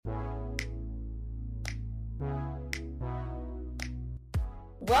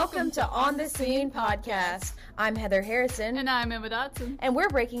Welcome to On the Scene podcast. I'm Heather Harrison. And I'm Emma Dotson. And we're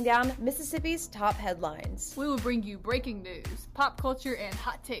breaking down Mississippi's top headlines. We will bring you breaking news, pop culture, and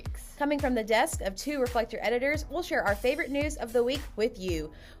hot takes. Coming from the desk of two Reflector editors, we'll share our favorite news of the week with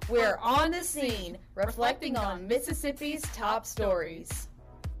you. We're On the Scene, reflecting on Mississippi's top stories.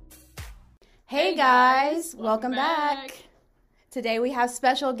 Hey guys, welcome back. Today we have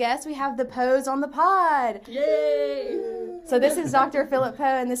special guests. We have the Poes on the pod. Yay! So this is Dr. Philip Poe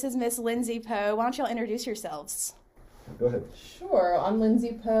and this is Miss Lindsay Poe. Why don't y'all introduce yourselves? Go ahead. Sure. I'm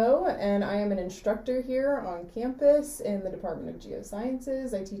Lindsay Poe, and I am an instructor here on campus in the Department of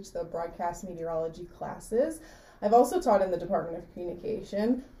Geosciences. I teach the broadcast meteorology classes. I've also taught in the Department of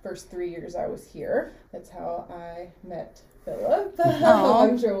Communication. First 3 years I was here. That's how I met Philip.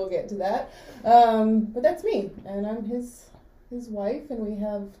 I'm sure we'll get to that. But that's me, and I'm his wife, and we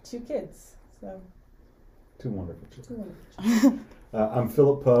have 2 kids. So Two wonderful children. I'm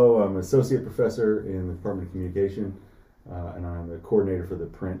Philip Poe. I'm an associate professor in the Department of Communication, and I'm the coordinator for the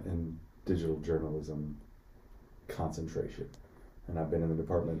print and digital journalism concentration. And I've been in the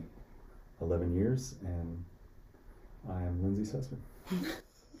department 11 years, and I am Lindsay's husband.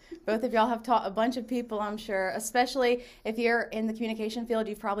 Both of y'all have taught a bunch of people, I'm sure, especially if you're in the communication field,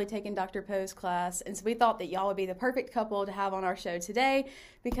 you've probably taken Dr. Poe's class. And so we thought that y'all would be the perfect couple to have on our show today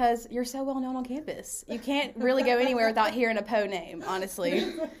because you're so well known on campus. You can't really go anywhere without hearing a Poe name,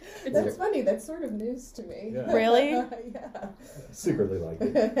 honestly. That's funny. That's sort of news to me. Yeah. Really? Yeah. Secretly like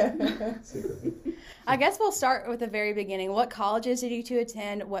it. Secretly. I guess we'll start with the very beginning. What colleges did you two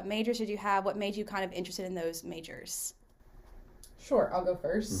attend? What majors did you have? What made you kind of interested in those majors? Sure, I'll go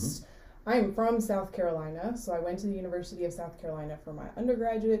first. I'm from South Carolina, so I went to the University of South Carolina for my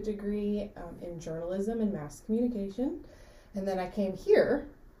undergraduate degree in journalism and mass communication. And then I came here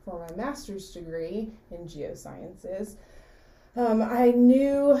for my master's degree in geosciences. I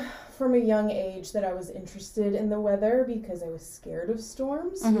knew from a young age that I was interested in the weather because I was scared of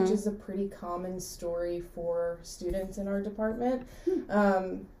storms, which is a pretty common story for students in our department.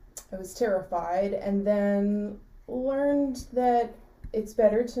 I was terrified, and then learned that it's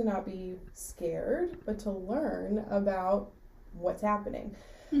better to not be scared, but to learn about what's happening.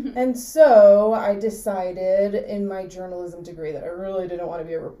 And so I decided in my journalism degree that I really didn't want to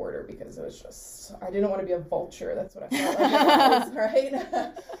be a reporter because it was just, I didn't want to be a vulture. That's what I felt like it was,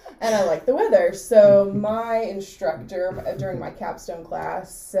 right? And I like the weather. So my instructor during my capstone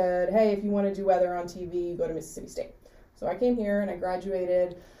class said, hey, if you want to do weather on TV, go to Mississippi State. So I came here and I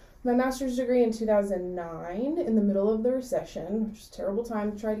graduated my master's degree in 2009 in the middle of the recession, which was a terrible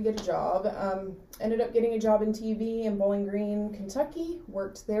time to try to get a job. Ended up getting a job in TV in Bowling Green, Kentucky.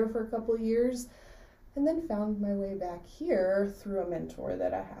 Worked there for a couple of years, and then found my way back here through a mentor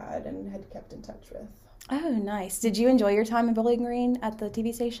that I had and had kept in touch with. Oh, nice. Did you enjoy your time in Bowling Green at the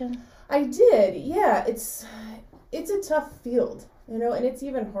TV station? I did, yeah. It's a tough field, and it's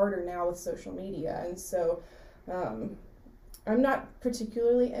even harder now with social media, and so I'm not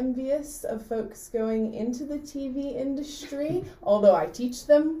particularly envious of folks going into the TV industry, although I teach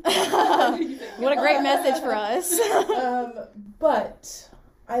them. What a great message for us. But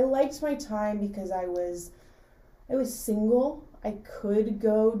I liked my time because I was single. I could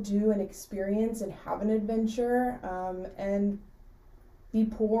go do an experience and have an adventure, and be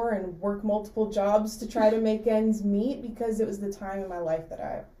poor and work multiple jobs to try to make ends meet because it was the time in my life that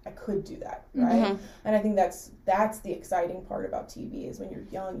I could do that, right? And I think that's the exciting part about TV is when you're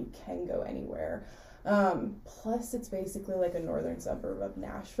young, you can go anywhere. Plus, it's basically like a northern suburb of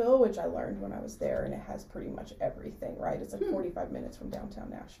Nashville, which I learned when I was there, and it has pretty much everything, right? It's like 45 minutes from downtown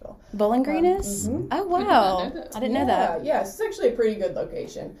Nashville. Bowling Green is? Oh, wow. I didn't know that. Yeah, it's actually a pretty good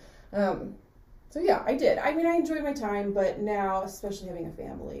location. So yeah, I did. I mean, I enjoyed my time, but now, especially having a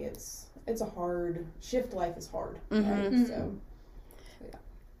family, it's a hard, shift life is hard, right? So,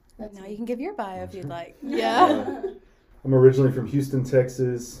 yeah. Now you can give your bio if you'd like. Yeah. I'm originally from Houston,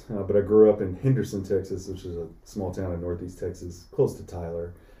 Texas, but I grew up in Henderson, Texas, which is a small town in northeast Texas, close to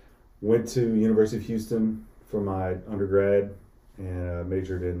Tyler. Went to University of Houston for my undergrad and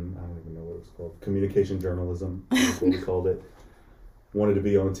majored in, I don't even know what it was called, communication journalism, that's what we called it. Wanted to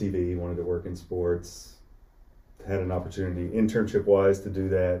be on TV, wanted to work in sports, had an opportunity internship-wise to do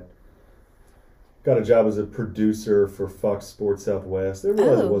that. Got a job as a producer for Fox Sports Southwest. I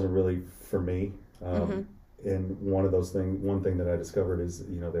realized it wasn't really for me. And one thing that I discovered is,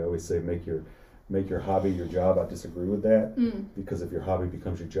 they always say make your hobby your job. I disagree with that because if your hobby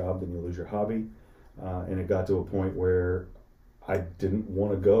becomes your job, then you lose your hobby. And it got to a point where I didn't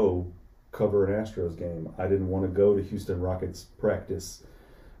want to go cover an Astros game. I didn't want to go to Houston Rockets practice.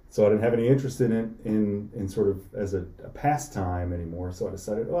 so I didn't have any interest in it in sort of as a pastime anymore. So I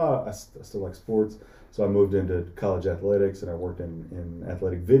decided, I still like sports. So I moved into college athletics, and I worked in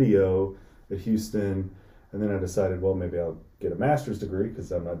athletic video at Houston. And then I decided, well, maybe I'll get a master's degree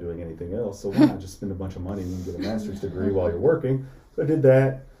because I'm not doing anything else. So why not just spend a bunch of money and get a master's degree while you're working? So I did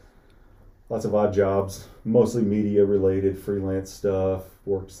that. Lots of odd jobs, mostly media related, freelance stuff.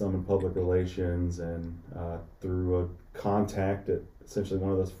 Worked some in public relations, and through a contact at essentially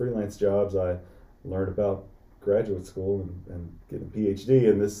one of those freelance jobs, I learned about graduate school and getting a PhD.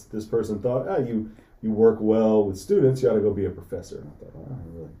 And this person thought, you work well with students, you ought to go be a professor. And I thought, I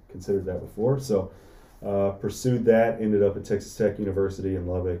hadn't really considered that before. So pursued that, ended up at Texas Tech University in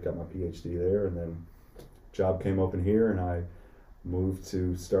Lubbock, got my PhD there, and then job came open here, and I moved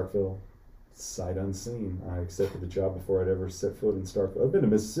to Starkville sight unseen. I accepted the job before I'd ever set foot in Starkville. I've been to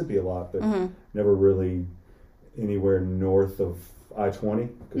Mississippi a lot, but never really anywhere north of I-20,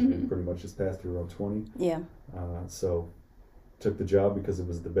 because we pretty much just passed through Route 20. Yeah. So took the job because it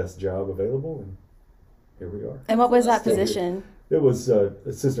was the best job available, and here we are. And what was that position? It was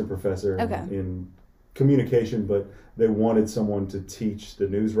assistant professor in communication, but they wanted someone to teach the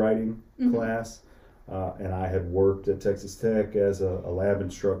news writing class, and I had worked at Texas Tech as a lab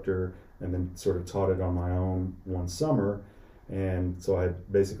instructor, and then sort of taught it on my own one summer. And so I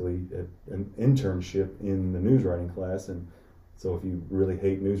had basically an internship in the news writing class. And so if you really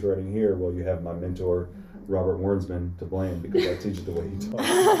hate news writing here, well, you have my mentor, Robert Wernsman, to blame, because I teach it the way he taught.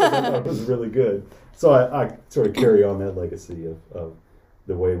 I thought it was really good. So I sort of carry on that legacy of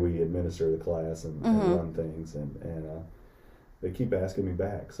the way we administer the class and run things. And they keep asking me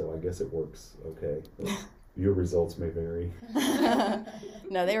back, so I guess it works okay. Your results may vary.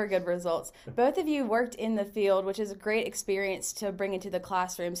 No, they were good results. Both of you worked in the field, which is a great experience to bring into the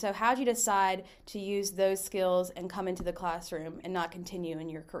classroom. So how'd you decide to use those skills and come into the classroom and not continue in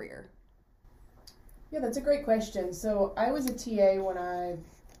your career? Yeah, that's a great question. So I was a TA when I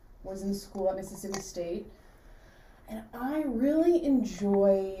was in school at Mississippi State, and I really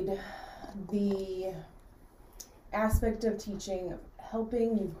enjoyed the aspect of teaching,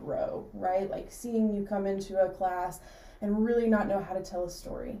 helping you grow, right? Like seeing you come into a class and really not know how to tell a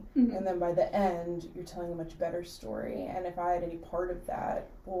story. And then by the end, you're telling a much better story. And if I had any part of that,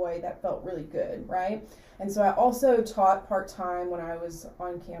 boy, that felt really good, right? And so I also taught part-time when I was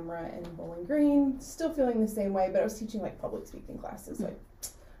on camera in Bowling Green, still feeling the same way, but I was teaching like public speaking classes, like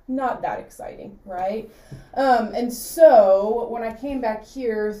not that exciting, right? And so when I came back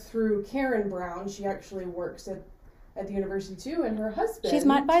here through Karen Brown, she actually works at the university too, and her husband, she's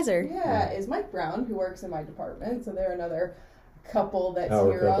my advisor. Yeah, is Mike Brown, who works in my department. So they're another couple that's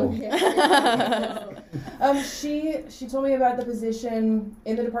Power here couple. on. She told me about the position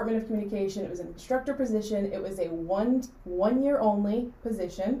in the Department of Communication. It was an instructor position. It was a one year only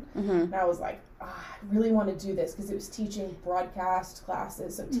position, and I was like, I really want to do this because it was teaching broadcast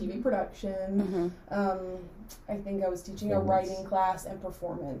classes, so TV production. I think I was teaching a writing class and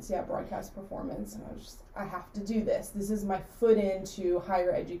performance. Yeah, broadcast performance. And I was just, I have to do this. This is my foot into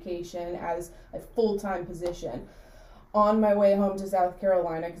higher education as a full-time position. On my way home to South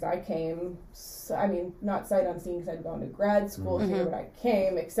Carolina, because I came, not sight unseen because I'd gone to grad school here, but I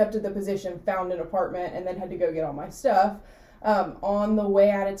came, accepted the position, found an apartment, and then had to go get all my stuff. On the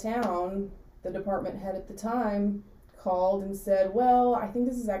way out of town, the department head at the time called and said, well, I think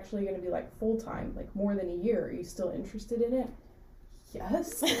this is actually going to be like full-time, like more than a year. Are you still interested in it?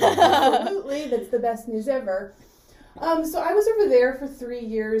 Yes, absolutely. That's the best news ever. So I was over there for 3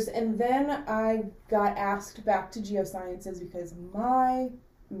 years, and then I got asked back to geosciences because my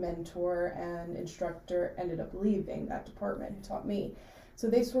mentor and instructor ended up leaving that department who taught me. So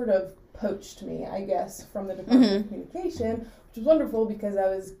they sort of poached me, I guess, from the Department of Communication, which was wonderful because I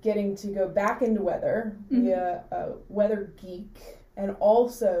was getting to go back into weather, be a weather geek, and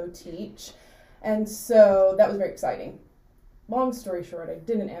also teach. And so that was very exciting. Long story short, I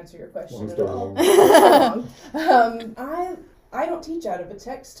didn't answer your question at all. I don't teach out of a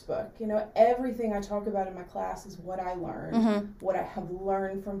textbook. You know, everything I talk about in my class is what I learned, what I have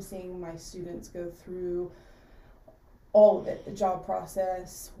learned from seeing my students go through all of it, the job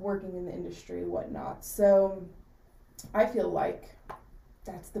process, working in the industry, whatnot. So I feel like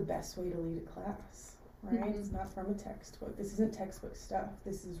that's the best way to lead a class, right? It's not from a textbook. This isn't textbook stuff.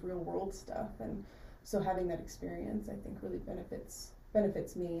 This is real world stuff. And so having that experience, I think, really benefits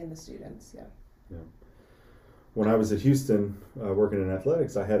me and the students. Yeah. When I was at Houston working in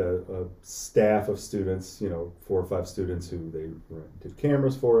athletics, I had a staff of students, 4 or 5 students who they did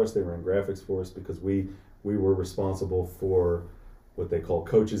cameras for us, they ran graphics for us because we were responsible for what they call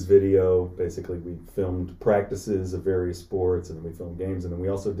coaches video. Basically, we filmed practices of various sports, and then we filmed games, and then we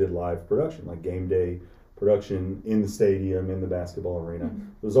also did live production, like game day production in the stadium, in the basketball arena.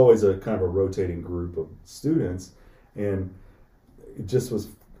 There was always a kind of a rotating group of students, and it just was,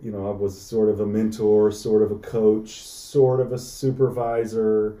 I was sort of a mentor, sort of a coach, sort of a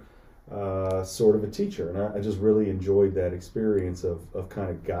supervisor, sort of a teacher. And I just really enjoyed that experience of kind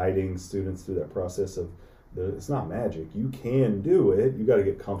of guiding students through that process of, it's not magic. You can do it. You got to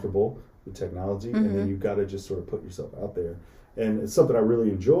get comfortable with technology, and then you've got to just sort of put yourself out there. And it's something I really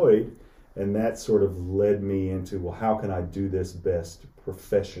enjoyed, and that sort of led me into, well, how can I do this best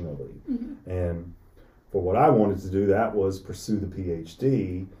professionally? And for what I wanted to do, that was pursue the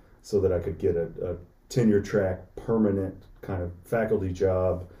PhD so that I could get a tenure track, permanent kind of faculty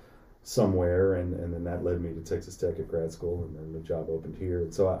job somewhere, and then that led me to Texas Tech at grad school, and then the job opened here.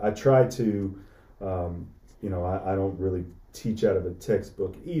 And so I try to, I don't really teach out of a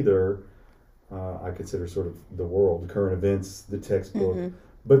textbook either. I consider sort of the world, current events, the textbook,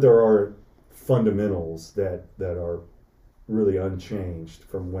 but there are fundamentals that are really unchanged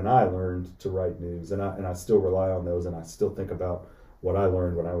from when I learned to write news, and I still rely on those, and I still think about what I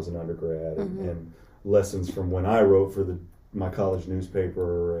learned when I was an undergrad, and lessons from when I wrote for my college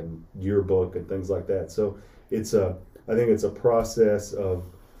newspaper and yearbook and things like that. So I think it's a process of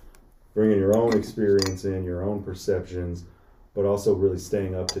bringing your own experience in, your own perceptions, but also really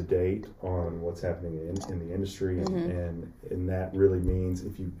staying up to date on what's happening in the industry. And that really means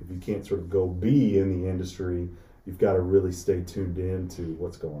if you can't sort of go be in the industry, you've got to really stay tuned in to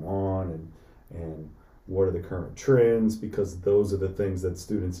what's going on and what are the current trends, because those are the things that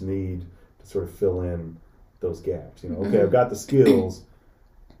students need to sort of fill in those gaps. Okay, I've got the skills.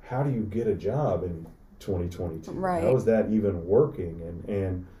 How do you get a job in 2022? Right. How is that even working?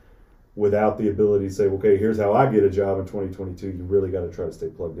 And without the ability to say, okay, here's how I get a job in 2022, you really got to try to stay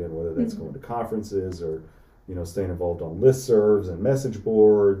plugged in, whether that's going to conferences or, staying involved on listservs and message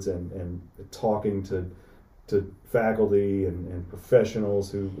boards and talking to faculty and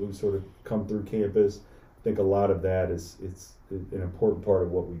professionals who sort of come through campus. I think a lot of that it's an important part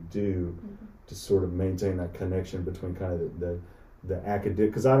of what we do to sort of maintain that connection between kind of the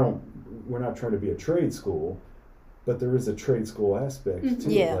academic, because we're not trying to be a trade school, but there is a trade school aspect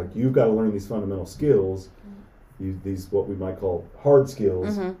too. Yeah. Like, you've got to learn these fundamental skills, these what we might call hard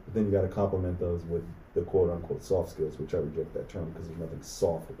skills, but then you got to complement those with the quote unquote soft skills, which I reject that term because there's nothing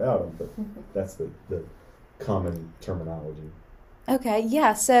soft about them, but that's the common terminology. Okay,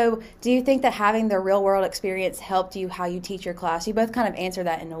 yeah. So do you think that having the real world experience helped you how you teach your class? You both kind of answer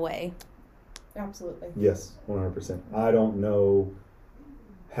that in a way. Absolutely. Yes, 100%. I don't know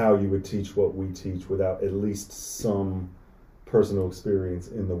how you would teach what we teach without at least some personal experience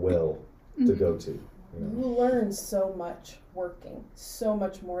in the well to go to. You learn so much working, so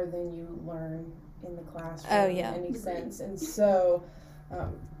much more than you learn in the classroom in any sense. And so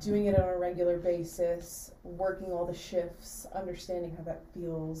doing it on a regular basis, working all the shifts, understanding how that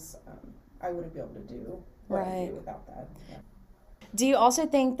feels, I wouldn't be able to do what I do without that. Yeah. Do you also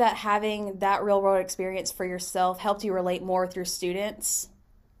think that having that real world experience for yourself helped you relate more with your students?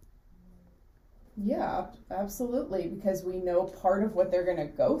 Yeah, absolutely, because we know part of what they're going to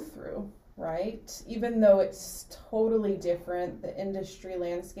go through, right? Even though it's totally different, the industry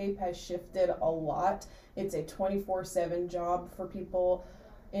landscape has shifted a lot. It's a 24/7 job for people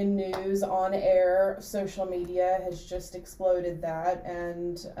in news, on air. Social media has just exploded that.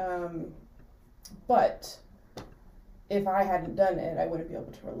 And but if I hadn't done it, I wouldn't be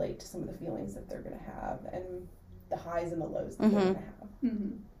able to relate to some of the feelings that they're going to have and the highs and the lows that they're going to have.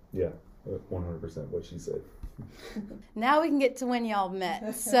 Yeah, 100% what she said. Now we can get to when y'all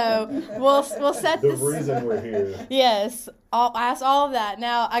met. So we'll set the reason we're here. Yes, I'll ask all of that.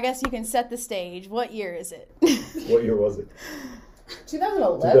 Now I guess you can set the stage. What year is it? What year was it?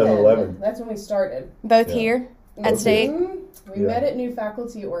 2011. That's when we started. Both here at State? We met at new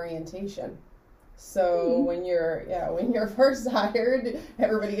faculty orientation. So when you're first hired,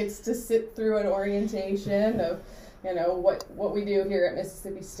 everybody gets to sit through an orientation of what we do here at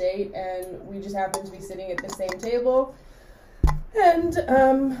Mississippi State, and we just happened to be sitting at the same table.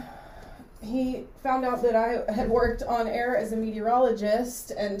 And he found out that I had worked on air as a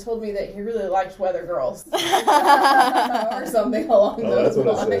meteorologist and told me that he really liked weather girls or something along those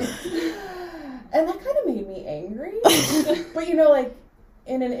lines. And that kind of made me angry. But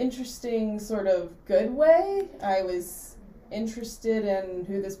in an interesting sort of good way. I was interested in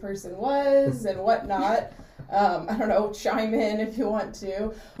who this person was and whatnot. I don't know, chime in if you want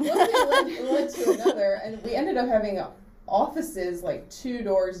to. One thing led to another, and we ended up having offices like 2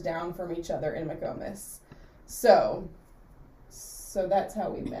 doors down from each other in McComas. So So that's how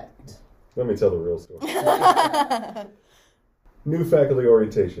we met. Let me tell the real story. New faculty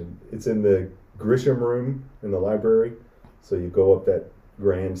orientation. It's in the Grisham room in the library. So you go up that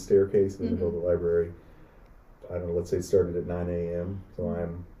grand staircase in the middle of the library. I don't know, let's say it started at 9 a.m. So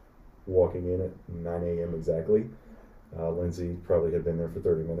I'm walking in at 9 a.m. exactly. Lindsay probably had been there for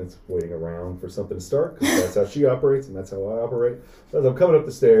 30 minutes waiting around for something to start, because that's how she operates and that's how I operate. So as I'm coming up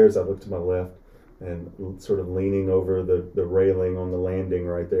the stairs, I look to my left and sort of leaning over the railing on the landing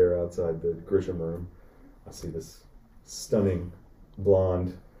right there outside the Grisham room. I see this stunning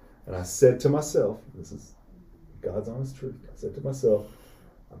blonde, and I said to myself, this is God's honest truth, I said to myself,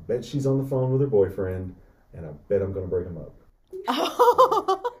 I bet she's on the phone with her boyfriend, and I bet I'm going to break him up.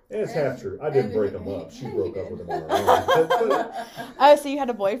 And it's half true. I didn't break him up. She broke up with him on her own. Oh, so you had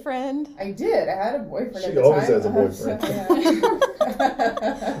a boyfriend? I did. I had a boyfriend at the time. She always has a boyfriend.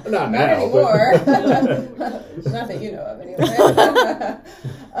 Not now. Anymore. Not that you know of, anyway.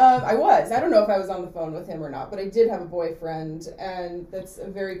 I was. I don't know if I was on the phone with him or not, but I did have a boyfriend, and that's a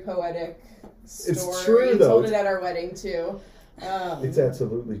very poetic story. It's true, You though. told it at our wedding, too. It's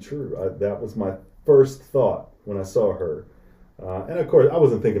absolutely true. That was my first thought when I saw her. And of course, I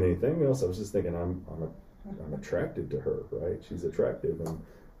wasn't thinking anything else. I was just thinking, I'm attracted to her, right? She's attractive, and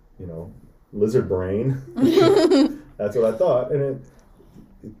lizard brain. That's what I thought. And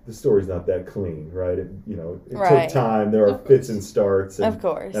the story's not that clean, right? It Right. took time. There are fits and starts, and Of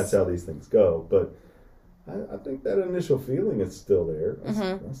course. that's how these things go. But I think that initial feeling is still there. I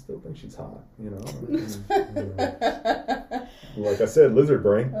still think she's hot. Like I said, lizard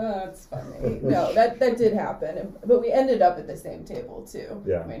brain. Oh, that's funny. No, that did happen. But we ended up at the same table, too.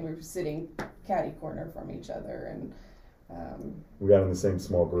 Yeah. I mean, we were sitting catty corner from each other, and We got in the same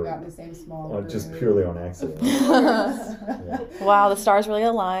small we group. got in the same small group. Just purely on accident. Wow, the stars really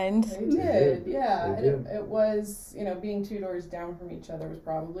aligned. They did, yeah. They And did. it was, being 2 doors down from each other was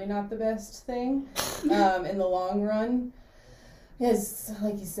probably not the best thing in the long run. Yes,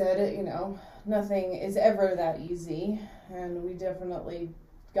 like you said, nothing is ever that easy. And we definitely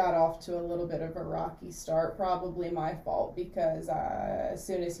got off to a little bit of a rocky start. Probably my fault, because as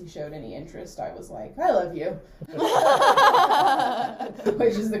soon as he showed any interest, I was like, I love you.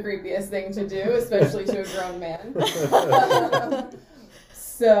 Which is the creepiest thing to do, especially to a grown man.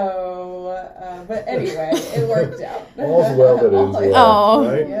 But anyway, it worked out. All's well that ends well, Oh,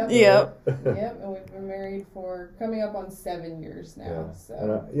 right? Yep. Yep. Yep, and we've been married for coming up on 7 years now. Yeah.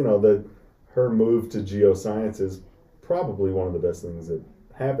 So And her move to geoscience is probably one of the best things that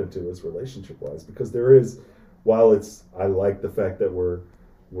happened to us relationship-wise, because there is, while I like the fact that we're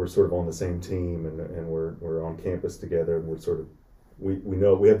sort of on the same team and we're on campus together, and we're sort of we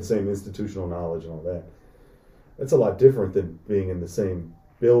know we have the same institutional knowledge and all that. It's a lot different than being in the same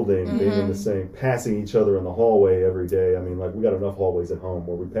building, being in the same, passing each other in the hallway every day. I mean, like, we got enough hallways at home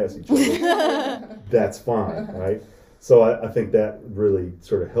where we pass each other. That's fine, right? So I think that really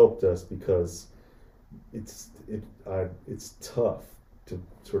sort of helped us, because it's tough to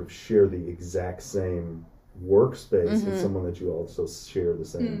sort of share the exact same workspace with someone that you also share the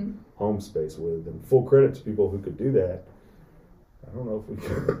same home space with. And full credit to people who could do that. I don't know if we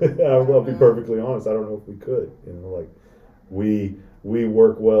could. I'll be perfectly honest. I don't know if we could. We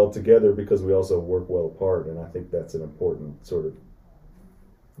work well together because we also work well apart, and I think that's an important sort of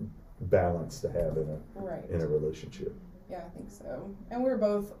balance to have in a relationship. yeah, I think so. And we were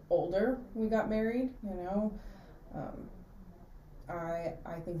both older when we got married.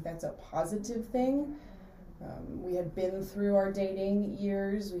 I think that's a positive thing. We had been through our dating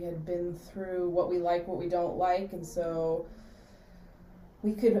years. We had been through what we like, what we don't like, and so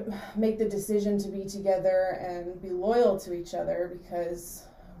we could make the decision to be together and be loyal to each other because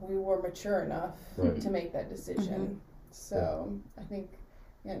we were mature enough to make that decision. So I think,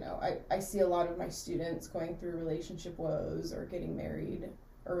 I see a lot of my students going through relationship woes or getting married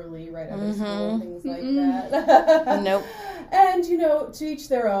early, right out of school, things like that. Nope. And, to each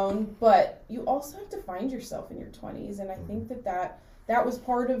their own, but you also have to find yourself in your 20s, and I think that was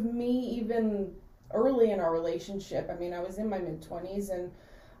part of me even early in our relationship. I mean, I was in my mid-20s, and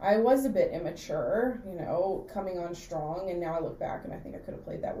I was a bit immature, coming on strong, and now I look back and I think I could have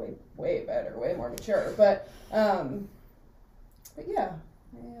played that way better, way more mature. But yeah.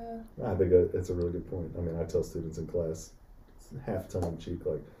 I think that's a really good point. I mean, I tell students in class, half tongue in cheek,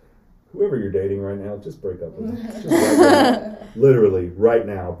 like, whoever you're dating right now, just break up with them. Just right now. Literally, right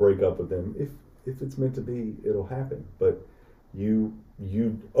now, break up with them. If it's meant to be, it'll happen. But you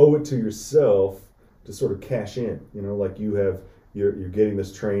owe it to yourself to sort of cash in. Like you're getting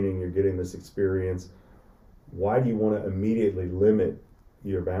this training, you're getting this experience. Why do you want to immediately limit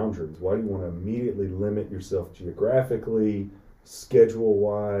your boundaries? Why do you want to immediately limit yourself geographically,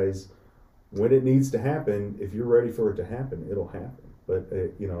 schedule-wise, when it needs to happen, if you're ready for it to happen, it'll happen. But I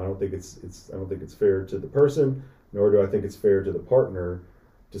don't think it's fair to the person, nor do I think it's fair to the partner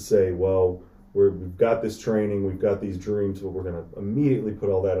to say, well, we've got this training, we've got these dreams, but we're going to immediately put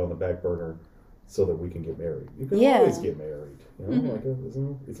all that on the back burner so that we can get married. You can always get married.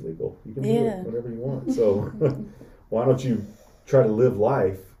 It's legal. You can do it whenever you want. So why don't you try to live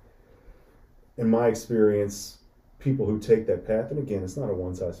life? In my experience, people who take that path, and again, it's not a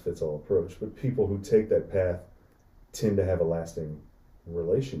one-size-fits-all approach, but people who take that path tend to have a lasting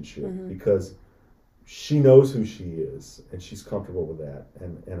relationship because she knows who she is and she's comfortable with that,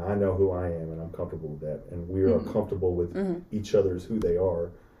 and I know who I am and I'm comfortable with that, and we are comfortable with each other's who they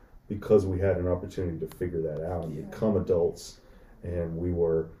are because we had an opportunity to figure that out and become adults, and we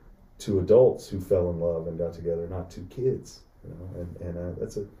were two adults who fell in love and got together, not two kids, and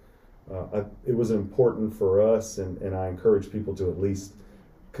that's it was important for us, and I encourage people to at least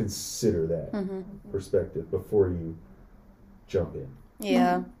consider that perspective before you jump in.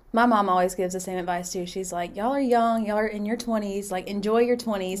 Yeah. My mom always gives the same advice too. She's like, y'all are young, y'all are in your 20s, like enjoy your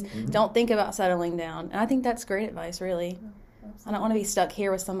 20s. Don't think about settling down. And I think that's great advice, really. I don't want to be stuck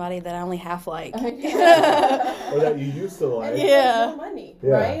here with somebody that I only half like. Or that you used to like. Yeah. Money,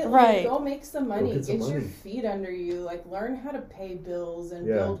 right? Right. Go make some money. Get your feet under you. Like, learn how to pay bills and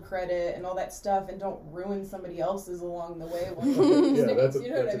build credit and all that stuff, and don't ruin somebody else's along the way. That's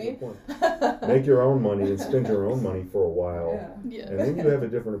what I mean? Point. Make your own money and spend your own money for a while. Yeah. And then you have a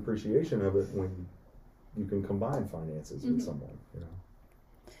different appreciation of it when you can combine finances with someone,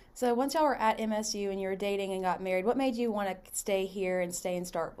 So once y'all were at MSU and you were dating and got married, what made you want to stay here and stay in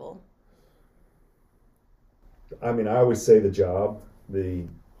Starkville? I mean, I always say the job,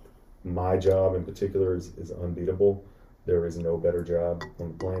 my job in particular is unbeatable. There is no better job on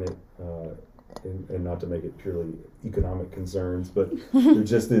the planet, and not to make it purely economic concerns, but there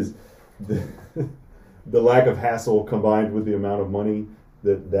just is the lack of hassle combined with the amount of money,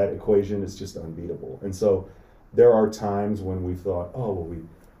 that equation is just unbeatable. And so there are times when we thought, oh, well,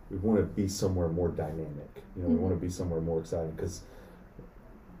 we want to be somewhere more dynamic. We want to be somewhere more exciting, because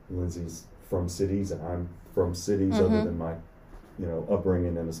Lindsay's from cities and I'm from cities other than my,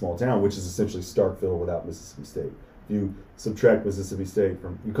 upbringing in a small town, which is essentially Starkville without Mississippi State. If you subtract Mississippi State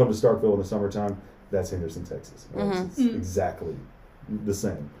you come to Starkville in the summertime, that's Henderson, Texas. Right? It's exactly the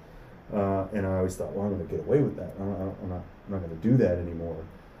same. And I always thought, well, I'm going to get away with that. I'm not going to do that anymore.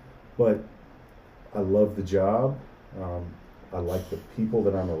 But I love the job. I like the people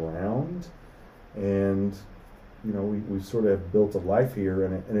that I'm around, and we sort of have built a life here,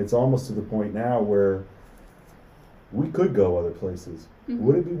 and it's almost to the point now where we could go other places.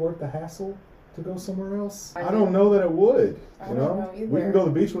 Would it be worth the hassle to go somewhere else? I don't know that it would. I don't know either. We can go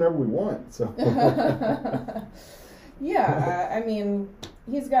to the beach whenever we want. So I mean,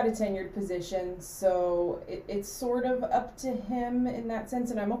 he's got a tenured position, so it's sort of up to him in that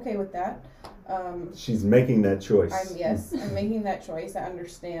sense, and I'm okay with that. She's making that choice. I'm making that choice. I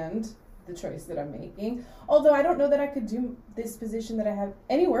understand the choice that I'm making. Although I don't know that I could do this position that I have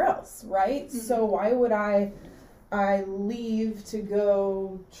anywhere else, right? So why would I leave to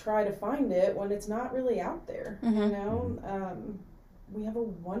go try to find it when it's not really out there? We have a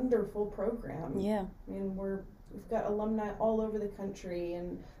wonderful program. Yeah. I mean, we've got alumni all over the country,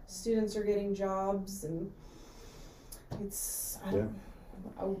 and students are getting jobs, and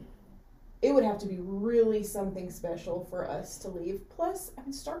it would have to be really something special for us to leave. Plus, I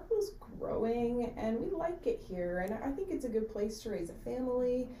mean, Starkville's growing, and we like it here, and I think it's a good place to raise a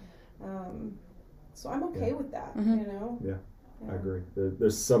family. So I'm okay with that, Yeah, I agree.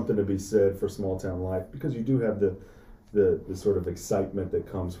 There's something to be said for small town life, because you do have the sort of excitement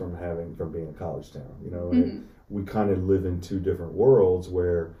that comes from being a college town, and we kind of live in two different worlds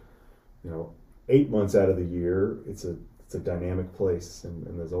where, 8 months out of the year, it's a dynamic place,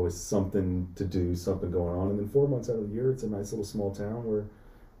 and there's always something to do, something going on. And then 4 months out of the year, it's a nice little small town where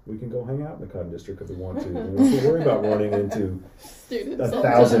we can go hang out in the Cotton District if we want to. We don't have to worry about running into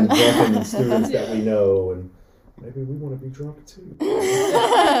 1,000 drunken students that we know, and maybe we want to be drunk too.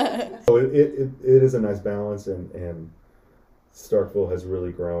 So it is a nice balance, and Starkville has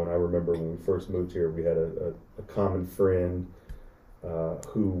really grown. I remember when we first moved here, we had a common friend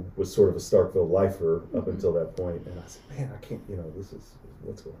who was sort of a Starkville lifer up until that point, and I said, man, I can't, this is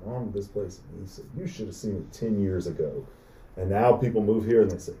what's going on with this place. And he said, you should have seen it 10 years ago. And now people move here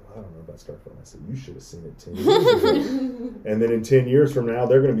and they say, well, I don't know about Starkville. And I said, you should have seen it 10 years ago. And then in 10 years from now,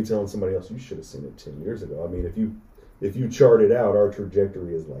 they're going to be telling somebody else, you should have seen it 10 years ago. I mean, if you chart it out, our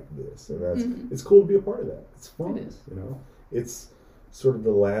trajectory is like this. And that's it's cool to be a part of that. It's fun, It is. It's sort of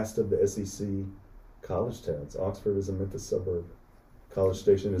the last of the SEC college towns. Oxford is a Memphis suburb. College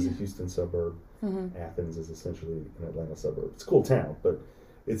Station is a Houston suburb. Athens is essentially an Atlanta suburb. It's a cool town, but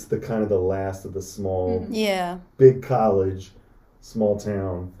it's the kind of the last of the small, big college, small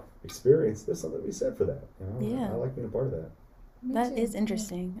town experience. There's something to be said for that. You know? I like being a part of that. That is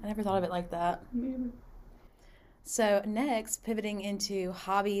interesting. I never thought of it like that. So next, pivoting into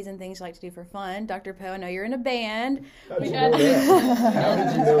hobbies and things you like to do for fun. Dr. Poe, I know you're in a band. How did you know that? How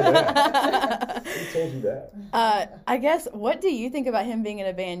did you know that? Who told you that? I guess, what do you think about him being in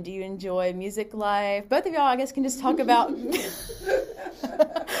a band? Do you enjoy music life? Both of y'all, I guess, can just talk about...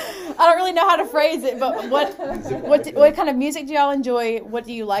 I don't really know how to phrase it, but what kind of music do y'all enjoy? What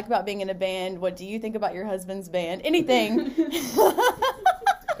do you like about being in a band? What do you think about your husband's band? Anything.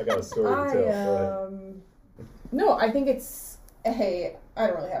 I got a story to tell. No, I think I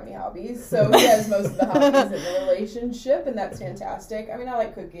don't really have any hobbies, so he has most of the hobbies in the relationship, and that's fantastic. I mean, I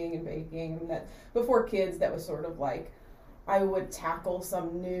like cooking and baking, and that before kids, that was sort of like, I would tackle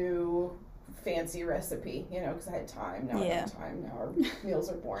some new fancy recipe, because I had time. Now I don't have time. Now our meals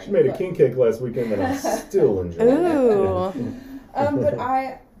are boring. She made a king cake last weekend that I'm still enjoying.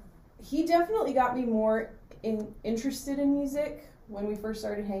 But he definitely got me more interested in music when we first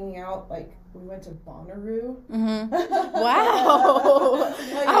started hanging out. Like, we went to Bonnaroo. Wow.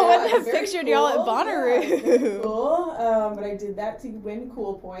 I wouldn't have pictured y'all at Bonnaroo. Cool. But I did that to win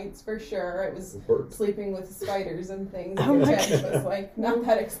cool points for sure. It was sleeping with spiders and things. Which was like not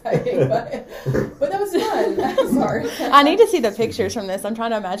that exciting, but that was fun. Sorry. I need to see the pictures from this. I'm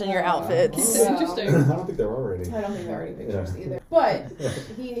trying to imagine your outfits. Interesting. I don't think they're already. I don't think there are any pictures either. But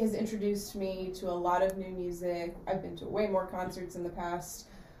he has introduced me to a lot of new music. I've been to way more concerts in the past,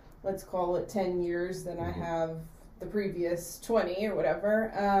 let's call it 10 years, than I have the previous 20 or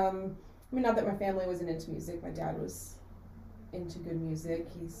whatever. I mean, not that my family wasn't into music. My dad was into good music.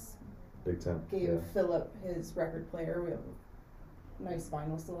 He's big time. Gave Philip his record player. We have a nice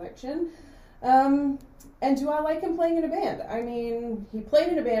vinyl selection. And do I like him playing in a band? I mean, he played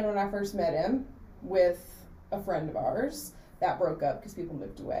in a band when I first met him with a friend of ours. That broke up because people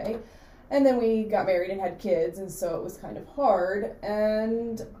moved away. And then we got married and had kids, and so it was kind of hard.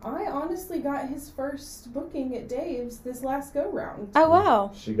 And I honestly got his first booking at Dave's this last go-round. Oh,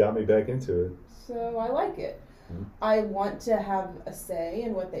 wow. She got me back into it. So I like it. I want to have a say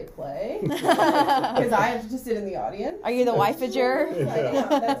in what they play because I have to sit in the audience. Are you the wifeager? I am.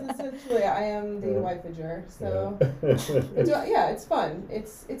 That's essentially, I am the wifeager. So it's fun.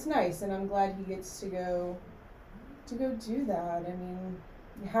 It's nice, and I'm glad he gets to go do that. I mean,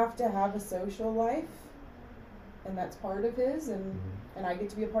 you have to have a social life, and that's part of his, and I get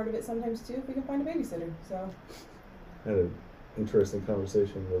to be a part of it sometimes too if we can find a babysitter. So I had an interesting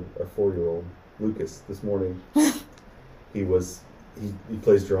conversation with our 4-year-old Lucas this morning. He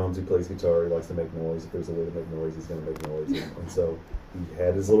plays drums, he plays guitar, he likes to make noise. If there's a way to make noise, he's going to make noise. And so he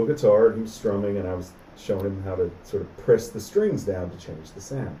had his little guitar, and he was strumming, and I was showing him how to sort of press the strings down to change the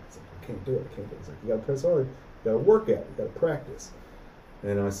sound. He's like, I can't do it. He's like, you got to press hard. You got to work at it. You got to practice.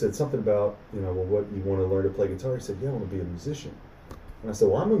 And I said something about, what you want to learn to play guitar. He said, yeah, I want to be a musician. And I said,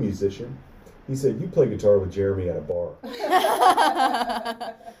 well, I'm a musician. He said, you play guitar with Jeremy at a bar.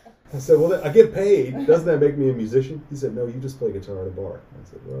 I said, well, I get paid. Doesn't that make me a musician? He said, no, you just play guitar at a bar. I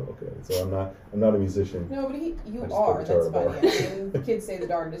said, well, okay. So I'm not a musician. No, but you are. That's funny. I mean, kids say the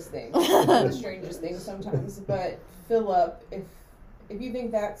darndest things, the strangest things sometimes. But Philip, if you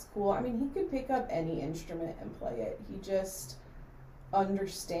think that's cool, I mean, he could pick up any instrument and play it. He just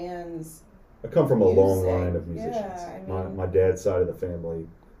understands. I come from a long line of musicians. Yeah, I mean, my dad's side of the family,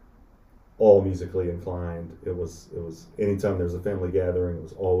 all musically inclined. It was anytime there was a family gathering, it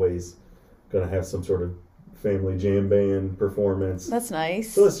was always going to have some sort of family jam band performance. That's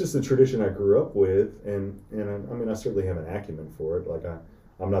nice. So that's just a tradition I grew up with, and I mean, I certainly have an acumen for it. Like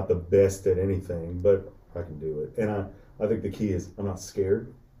I'm not the best at anything, but I can do it. And I think the key is I'm not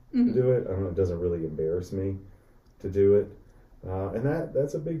scared to do it. I don't know, it doesn't really embarrass me to do it. And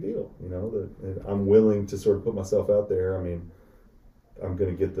that's a big deal, that I'm willing to sort of put myself out there. I mean, I'm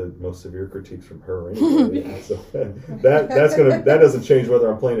going to get the most severe critiques from her anyway. So that doesn't change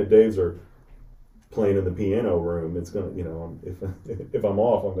whether I'm playing at Dave's or playing in the piano room. It's going to, if I'm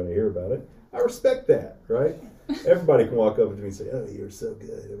off, I'm going to hear about it. I respect that, right? Everybody can walk up to me and say, "Oh, you're so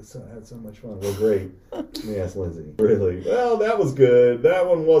good. I had so much fun." Well, great. Let me ask Lindsay. Really? Well, that was good. That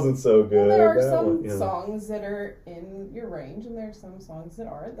one wasn't so good. Well, there are some songs that are in your range, and there are some songs that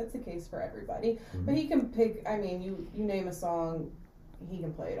aren't. That's the case for everybody. Mm-hmm. But he can pick. I mean, you name a song, he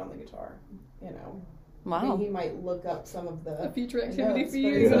can play it on the guitar. Wow. I mean, he might look up some of the future activity for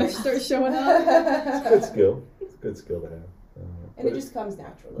you when I start showing up. It's a good skill. It's a good skill to have. And it just comes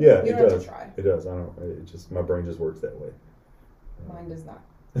naturally. Yeah, you it don't does. have to try. It does. My brain just works that way. Mine does not.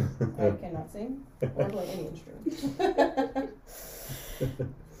 I cannot sing or play any instrument.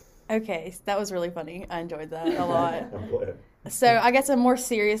 Okay, that was really funny. I enjoyed that a lot. I'm glad. So I guess a more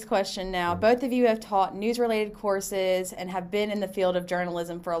serious question now. Both of you have taught news-related courses and have been in the field of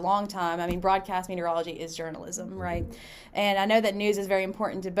journalism for a long time. I mean, broadcast meteorology is journalism, right? And I know that news is very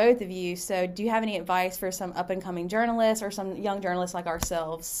important to both of you. So do you have any advice for some up-and-coming journalists or some young journalists like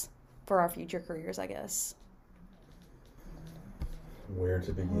ourselves for our future careers, I guess? Where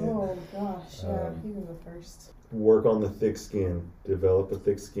to begin? Oh, gosh. Yeah, you can go first. Work on the thick skin. Develop a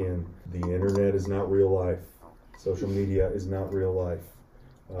thick skin. The internet is not real life. Social media is not real life.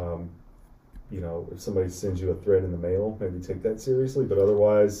 If somebody sends you a thread in the mail, maybe take that seriously, but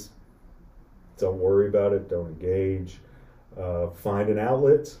otherwise, don't worry about it. Don't engage. Find an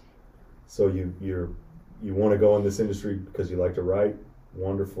outlet. So you want to go in this industry because you like to write.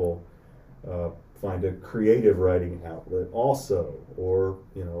 Wonderful. Find a creative writing outlet also, or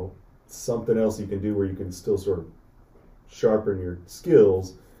something else you can do where you can still sort of sharpen your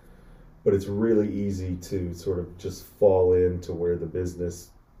skills. But it's really easy to sort of just fall into where the business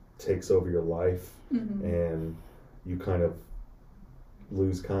takes over your life, and you kind of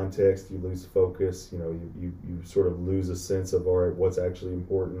lose context, you lose focus, you sort of lose a sense of, all right, what's actually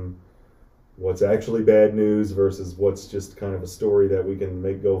important, what's actually bad news versus what's just kind of a story that we can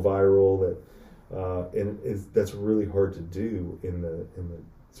make go viral. That's really hard to do in the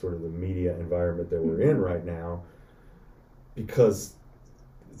sort of the media environment that we're in right now, because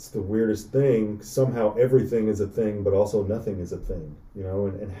it's the weirdest thing. Somehow everything is a thing, but also nothing is a thing,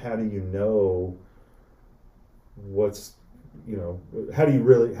 and how do you know how do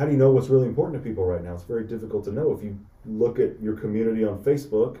you know what's really important to people right now? It's very difficult to know. If you look at your community on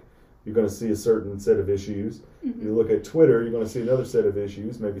Facebook, you're going to see a certain set of issues. You look at Twitter, you're going to see another set of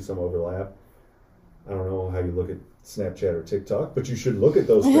issues, maybe some overlap. I don't know how you look at Snapchat or TikTok, but you should look at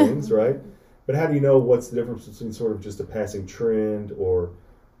those things, right? But how do you know what's the difference between sort of just a passing trend or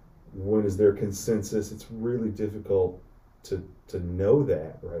when is there consensus? It's really difficult to know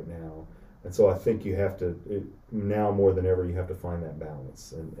that right now. And so I think you have to, now more than ever, you have to find that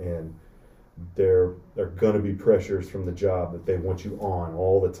balance. And there are going to be pressures from the job that they want you on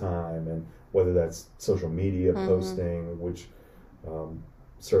all the time, and whether that's social media posting, which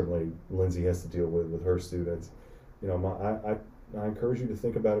certainly Lindsay has to deal with her students. I encourage you to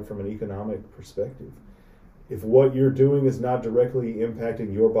think about it from an economic perspective. If what you're doing is not directly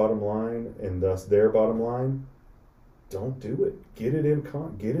impacting your bottom line and thus their bottom line, don't do it. Get it in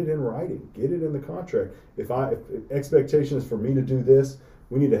writing. Get it in the contract. If expectation is for me to do this,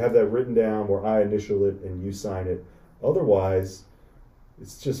 we need to have that written down where I initial it and you sign it. Otherwise,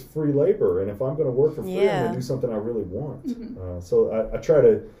 it's just free labor. And if I'm going to work for free, I'm going to do something I really want. So I try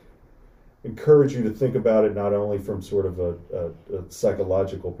to encourage you to think about it not only from sort of a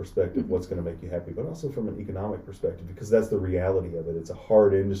psychological perspective, what's going to make you happy, but also from an economic perspective, because that's the reality of it. It's a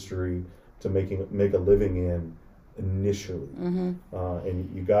hard industry to make a living in initially,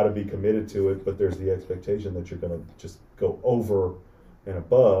 and you got to be committed to it, but there's the expectation that you're going to just go over and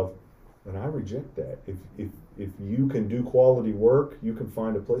above, and I reject that. If you can do quality work, you can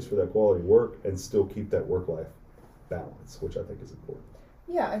find a place for that quality work and still keep that work-life balance, which I think is important.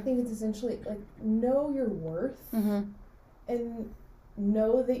 Yeah, I think it's essentially like know your worth and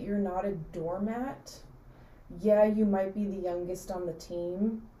know that you're not a doormat. Yeah, you might be the youngest on the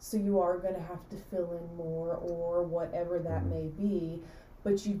team, so you are going to have to fill in more or whatever that may be,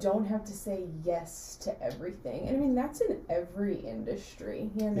 but you don't have to say yes to everything. And I mean, that's in every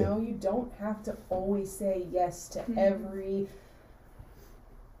industry, You don't have to always say yes to every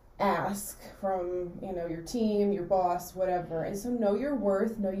ask from, your team, your boss, whatever. And so know your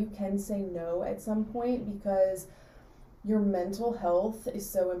worth, know you can say no at some point, because your mental health is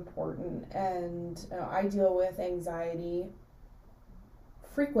so important. And I deal with anxiety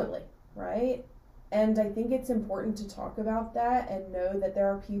frequently, right? And I think it's important to talk about that and know that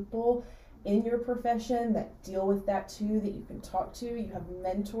there are people in your profession that deal with that too, that you can talk to. You have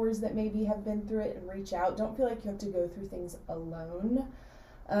mentors that maybe have been through it and reach out. Don't feel like you have to go through things alone.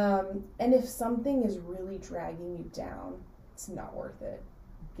 And if something is really dragging you down, it's not worth it.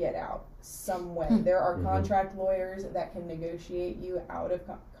 Get out some way. There are contract lawyers that can negotiate you out of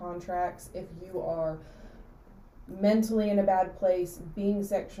contracts if you are mentally in a bad place, being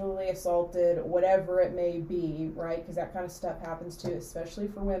sexually assaulted, whatever it may be, right? Because that kind of stuff happens too, especially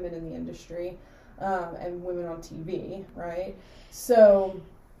for women in the industry, and women on TV, right? So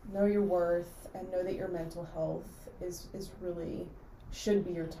know your worth and know that your mental health is really should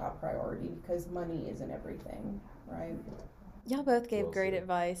be your top priority, because money isn't everything, right? Y'all both gave Well great said.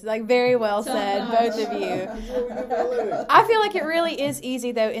 advice. Like, very well said, both of you. That's what we do for a living. I feel like it really is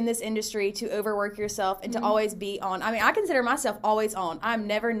easy, though, in this industry to overwork yourself and to always be on. I mean, I consider myself always on. I'm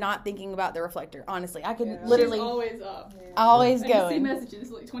never not thinking about the reflector, honestly. I can literally She's always up. always I just see going.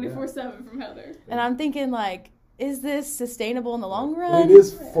 messages like 24/7 from Heather. And I'm thinking, like, is this sustainable in the long And run? it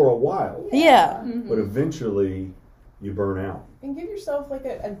is for a while, Yeah. but eventually you burn out. And give yourself like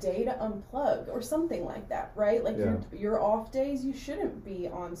a day to unplug or something like that, right? Like your off days, you shouldn't be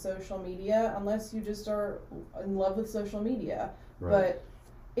on social media unless you just are in love with social media. Right. But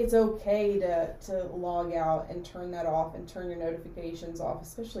it's okay to log out and turn that off and turn your notifications off,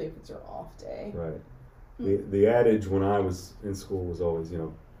 especially if it's your off day. Right. The adage when I was in school was always,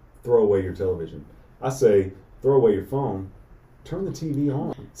 throw away your television. I say, throw away your phone, turn the TV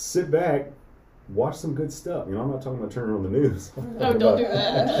on, sit back, watch some good stuff. I'm not talking about turning on the news. Oh, don't do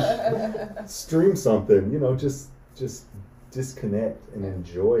that. Stream something, just disconnect and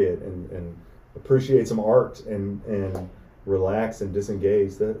enjoy it and appreciate some art and relax and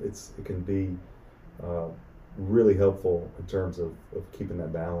disengage. It can be really helpful in terms of keeping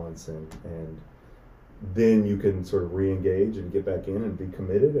that balance and then you can sort of re-engage and get back in and be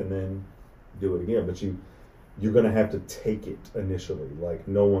committed and then do it again. But you're going to have to take it initially. Like,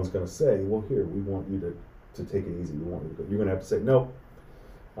 no one's going to say, well, here, we want you to take it easy. We want you to go. You're going to have to say, no,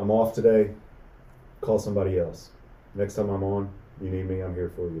 I'm off today. Call somebody else. Next time I'm on, you need me, I'm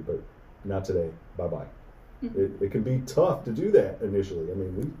here for you. But not today. Bye-bye. It can be tough to do that initially. I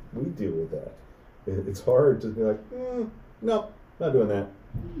mean, we deal with that. It's hard to be like, no, not doing that.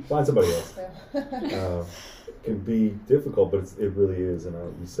 Find somebody else. It can be difficult, but it really is, and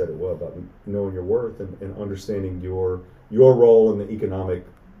you said it well about knowing your worth and understanding your role in the economic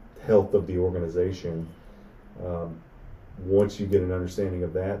health of the organization. Once you get an understanding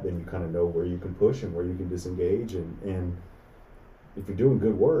of that, then you kind of know where you can push and where you can disengage, and if you're doing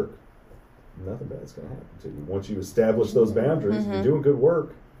good work, nothing bad's going to happen to you. Once you establish those boundaries, if you're doing good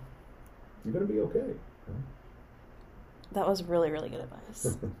work, you're going to be okay. That was really, really good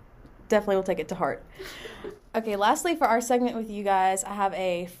advice. Definitely will take it to heart. Okay, lastly, for our segment with you guys, I have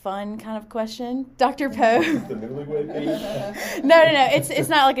a fun kind of question. Dr. Poe. The newlywed age? No. It's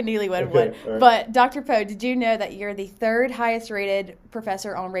not like a newlywed one. Okay, all right. But Dr. Poe, did you know that you're the third highest rated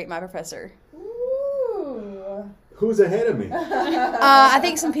professor on Rate My Professor? Ooh. Who's ahead of me? I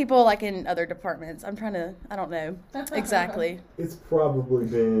think some people like in other departments. I don't know exactly. It's probably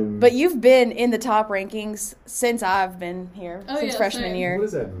been... But you've been in the top rankings since I've been here, Oh, since yeah, freshman same. year. What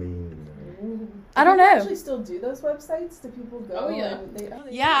does that mean? I don't Do you know. actually still do those websites? Do people go? Oh, yeah.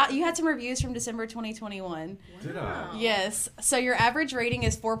 Yeah, you had some reviews from December 2021. Did I? Yes. So your average rating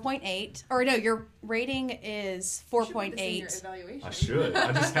is 4.8. Or no, your rating is 4.8. I should.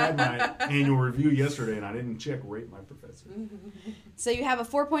 I just had my annual review yesterday, and I didn't check Rate My Professor. So you have a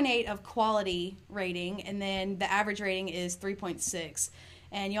 4.8 of quality rating, and then the average rating is 3.6.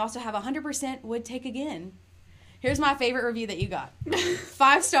 And you also have 100% would take again. Here's my favorite review that you got.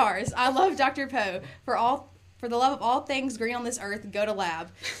 5 stars. I love Dr. Poe. For the love of all things green on this earth, go to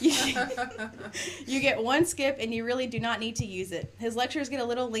lab. You get 1 skip, and you really do not need to use it. His lectures get a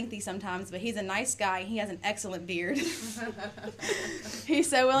little lengthy sometimes, but he's a nice guy, and he has an excellent beard. He's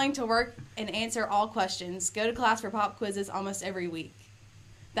so willing to work and answer all questions. Go to class for pop quizzes almost every week.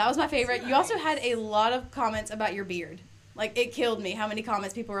 That was my favorite. You also had a lot of comments about your beard. Like, it killed me how many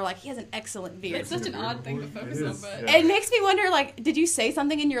comments people were like, he has an excellent beard. It's such an odd thing to focus It on, is, but yeah. It makes me wonder, like, did you say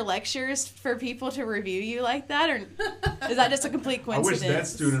something in your lectures for people to review you like that, or is that just a complete I wish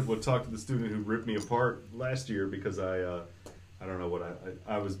coincidence? that student would talk to the student who ripped me apart last year because I don't know what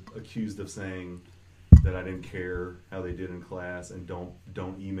I was accused of saying that I didn't care how they did in class and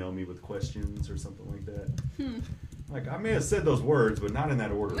don't email me with questions or something like that. Like, I may have said those words, but not in that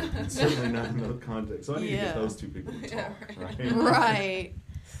order. And certainly not in that context. So I need to Yeah. get those two people to talk. Right?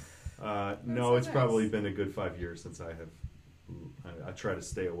 Right. No, it's probably been a good 5 years since I try to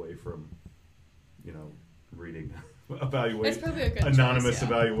stay away from, reading it's evaluation. probably a good Anonymous choice,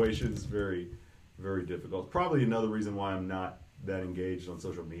 yeah. evaluation is very, very difficult. Probably another reason why I'm not that engaged on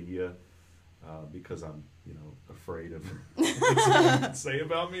social media, because I'm, afraid of what someone would say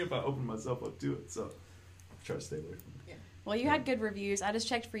about me if I open myself up to it. So I try to stay away from it. Well, you had good reviews. I just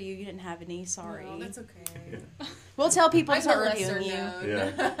checked for you. You didn't have any. Sorry. No, that's okay. Yeah. We'll tell people to I'm start a lesser reviewing you. known.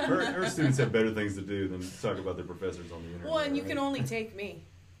 Yeah, her students have better things to do than talk about their professors on the internet. Well, and you right? can only take me.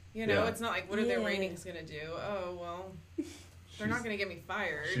 Yeah. It's not like, what are their Yeah. ratings going to do? Oh, well, they're not going to get me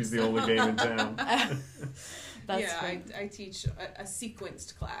fired. She's the only game in town. That's yeah, fun. I teach a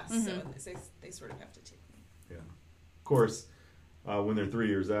sequenced class, so they sort of have to take me. Yeah. Of course, when they're 3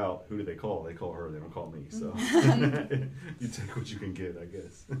 years out, who do they call? They call her. They don't call me. So you take what you can get, I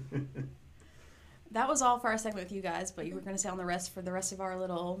guess. That was all for our segment with you guys, but you were going to stay on the rest for the rest of our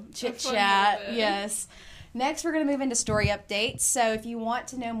little chit fun chat. little bit. Yes. Next, we're going to move into story updates. So if you want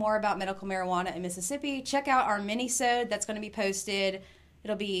to know more about medical marijuana in Mississippi, check out our mini-sode that's going to be posted.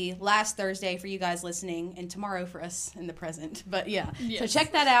 It'll be last Thursday for you guys listening and tomorrow for us in the present. But yeah, Yes. So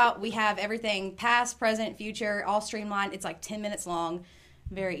check that out. We have everything past, present, future, all streamlined. It's like 10 minutes long.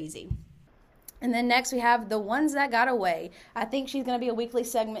 Very easy. And then next we have The Ones That Got Away. I think she's going to be a weekly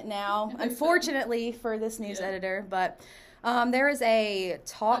segment now, unfortunately for this news editor. But there is a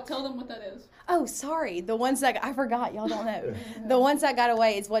talk. Tell them what that is. Oh, sorry. The ones that I forgot. Y'all don't know. The Ones That Got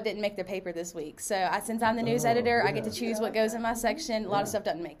Away is what didn't make the paper this week. So since I'm the news editor, I get to choose what goes in my section. A lot of stuff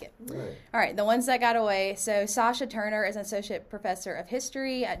doesn't make it. Right. All right, The Ones That Got Away. So Sasha Turner is an associate professor of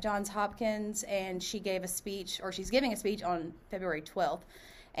history at Johns Hopkins, and she gave a speech, or she's giving a speech on February 12th.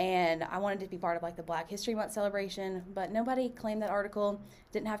 And I wanted to be part of like the Black History Month celebration, but nobody claimed that article.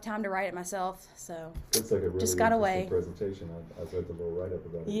 Didn't have time to write it myself, so It's like a really just got away. presentation. I've read the little write-up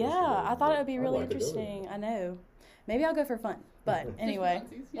about it. Yeah, yesterday, I thought it would but be I'd really like to go to it. interesting. I know. Maybe I'll go for fun. But anyway,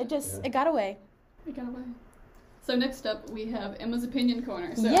 funsies, yeah. it got away. It got away. So next up, we have Emma's Opinion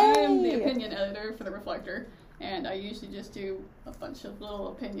Corner. So Yay! I am the opinion editor for The Reflector, and I usually just do a bunch of little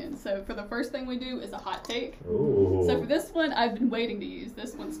opinions. So for the first thing we do is a hot take. Ooh. So for this one, I've been waiting to use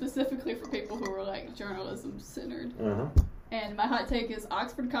this one specifically for people who are like journalism-centered. Uh-huh. And my hot take is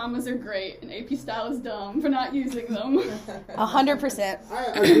Oxford commas are great, and AP style is dumb for not using them. 100%. I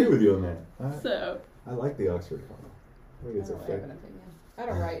agree with you on that. So I like the Oxford comma. I think it's I don't a have an fact. opinion. I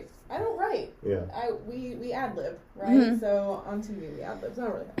don't write. Yeah. We ad lib, right? Mhm. So on TV we ad lib. So I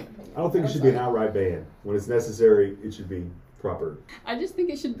don't really have an opinion. I don't think it should be an outright ban. When it's necessary, it should be proper. I just think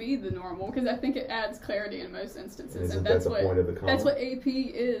it should be the normal because I think it adds clarity in most instances, Isn't and that that's the what point of the comma? that's what AP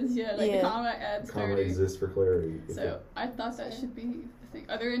is. Yeah, like Yeah. the comma adds Comma clarity. exists for clarity. If So I thought that should be the thing.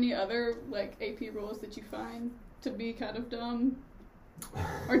 Are there any other like AP rules that you find to be kind of dumb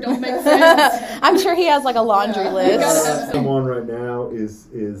or don't make sense? I'm sure he has like a laundry Yeah. list. I'm on right now is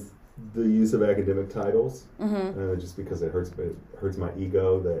the use of academic titles, Hmm. just because it hurts my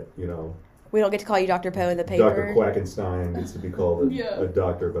ego that We don't get to call you Dr. Poe in the paper. Dr. Quackenstein gets to be called Yeah. a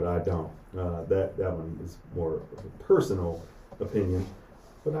doctor, but I don't. That one is more of a personal opinion,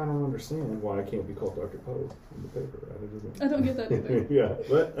 but I don't understand why I can't be called Dr. Poe in the paper. I don't get that either. Yeah,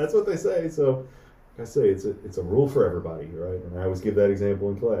 but that's what they say. So like I say it's a rule for everybody, right? And I always give that example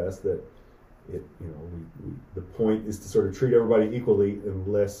in class that the point is to sort of treat everybody equally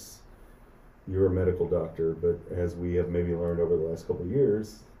unless you're a medical doctor. But as we have maybe learned over the last couple of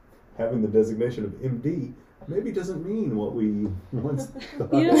years, having the designation of MD maybe doesn't mean what we once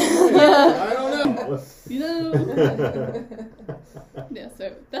thought. You know, I don't know. you know. Yeah,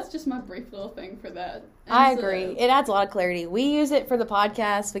 so that's just my brief little thing for that. And I so, agree. It adds a lot of clarity. We use it for the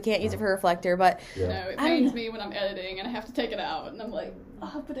podcast. We can't use it for Reflector, but You Yeah. know, it I don't pains know. me when I'm editing and I have to take it out, and I'm like,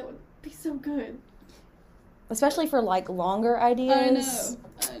 oh, but it would be so good. especially for like longer ideas.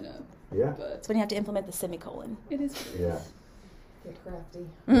 I know, Yeah. but It's when you have to implement the semicolon. it is what it is. Yeah. Get crafty.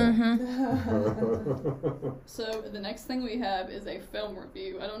 Mm-hmm. So the next thing we have is a film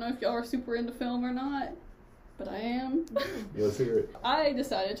review. I don't know if y'all are super into film or not, but I am. Yeah, let's hear it. I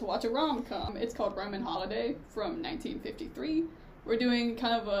decided to watch a rom-com. It's called Roman Holiday from 1953. We're doing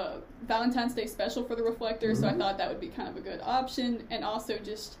kind of a Valentine's Day special for The Reflector, so I thought that would be kind of a good option, and also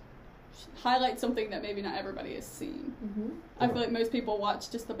just highlight something that maybe not everybody has seen. I feel like most people watch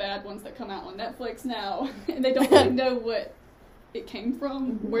just the bad ones that come out on Netflix now, and they don't really know what it came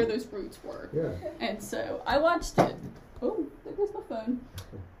from, where those roots were. Yeah. And so I watched it. Oh, there goes my phone.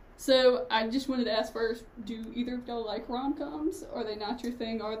 So I just wanted to ask first, do either of y'all like rom-coms? Are they not your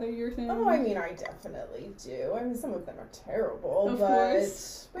thing? Are they your thing? Oh, I mean, I definitely do. I mean, some of them are terrible, Of but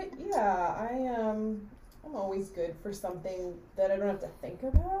course. yeah, I'm always good for something that I don't have to think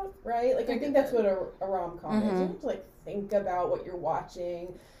about, right? Like, I think that's what a rom-com is. You don't have to, like, think about what you're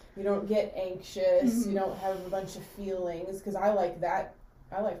watching. You don't get anxious. You don't have a bunch of feelings, because I like that.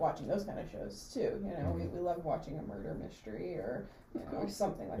 I like watching those kind of shows, too. You know, we love watching a murder mystery or,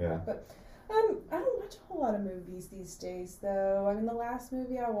 something like that. But I don't watch a whole lot of movies these days, though. I mean, the last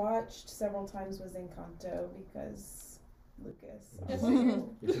movie I watched several times was Encanto, because Lucas. Yes,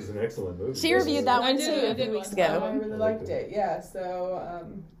 Which is an excellent movie. She reviewed that I one did, too I a did few weeks watch that ago. I really liked it. Yeah, so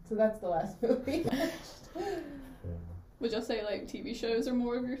that's the last movie. Would y'all say like TV shows are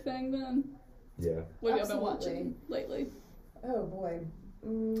more of your thing then? Yeah. What have y'all been Absolutely. watching lately? Oh boy.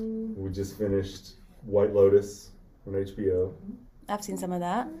 We just finished White Lotus on HBO. I've seen some of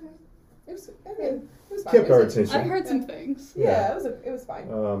that. It was fine. Kept our It was attention. I've heard some things. Yeah, it was fine.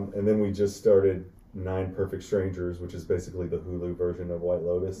 And then we just started 9 Perfect Strangers, which is basically the Hulu version of White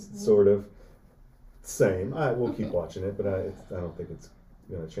Lotus, sort of. Same. We'll keep watching it, but I don't think it's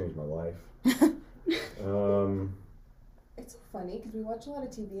going to change my life. It's so funny because we watch a lot of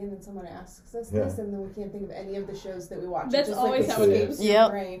TV and then someone asks us Yeah. this and then we can't think of any of the shows that we watch. That's just always like how it escapes is. your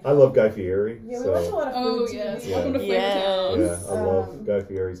Yep. brain. I love Guy Fieri. Yeah, we so, watch a lot of Oh, food yes. TV. Welcome to Flavor Yes. Town. Yeah, I love Guy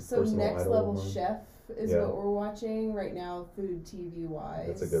Fieri's So personal Next idol. Level one. Chef is Yeah. what we're watching right now, food TV wise.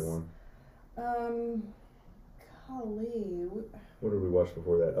 That's a good one. Golly. What did we watch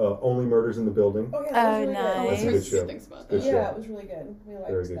before that? Only Murders in the Building. Oh yeah, that was really nice. I've That's a heard good show. good things about Good that. show. Yeah, it was really good. We liked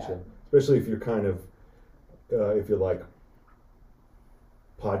Very good that. show. Especially if you're kind of, if you're like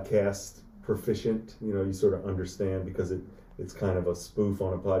podcast proficient, you sort of understand because it's kind of a spoof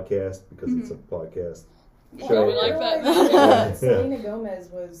on a podcast because it's a podcast Yeah, show. we like that. Yeah. Selena Gomez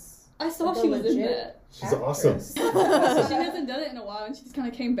was. I saw The she was in legit that. She's awesome. actress. She hasn't done it in a while, and she just kind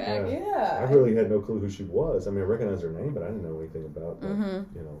of came back. Yeah. Yeah. I really had no clue who she was. I mean, I recognized her name, but I didn't know anything about,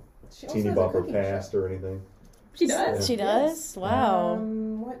 She also teeny has a bopper cooking show. past or anything. She does. She does? Wow.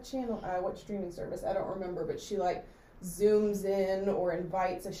 What channel? What streaming service? I don't remember, but she like zooms in or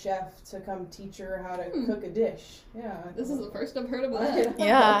invites a chef to come teach her how to cook a dish. Yeah. This is the first I've heard of that.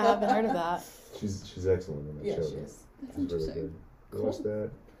 Yeah, I haven't heard of that. She's excellent in that Yeah, show. she is. That's She's really interesting. good. You watch that?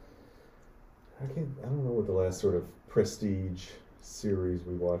 I don't know what the last sort of prestige series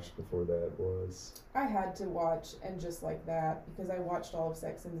we watched before that was. I had to watch And Just Like That because I watched all of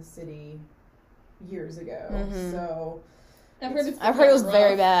Sex in the City years ago. Mhm. So I've heard I've heard it was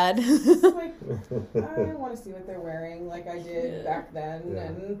very rough. bad. it's like I want to see what they're wearing like I did Yeah. back then,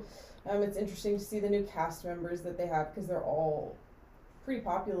 Yeah. and it's interesting to see the new cast members that they have because they're all pretty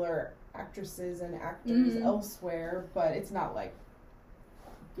popular actresses and actors Mhm. elsewhere, but it's not like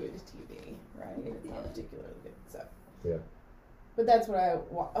good TV, right? It's not particularly good. So Yeah. but that's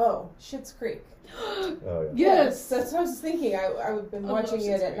what Schitt's Creek. Oh yeah. Yes. That's what I was thinking. I've been I love watching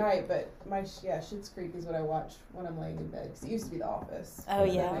Schitt's it at Creek. night, but Schitt's Creek is what I watch when I'm laying in bed because it used to be The Office. Oh, and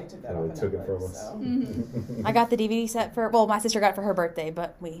then yeah. I took that Oh, off they of took it Netflix, from us. so. Mhm. I got the DVD set my sister got it for her birthday,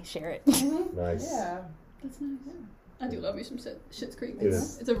 but we share it. Nice. Yeah. That's nice. I do love me some Schitt's Creek. It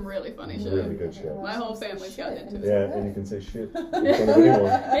is. It's a really funny show. Really good show. My whole family's gotten into it. Yeah, and you can say shit in front of anyone.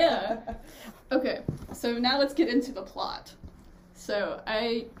 Yeah. Okay, so now let's get into the plot. So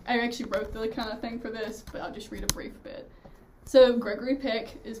I actually wrote the kind of thing for this, but I'll just read a brief bit. So Gregory Peck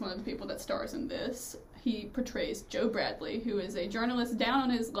is one of the people that stars in this. He portrays Joe Bradley, who is a journalist down on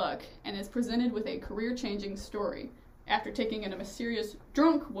his luck and is presented with a career-changing story after taking in a mysterious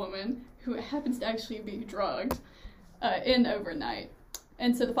drunk woman who happens to actually be drugged in overnight.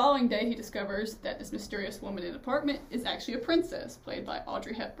 And so the following day, he discovers that this mysterious woman in the apartment is actually a princess, played by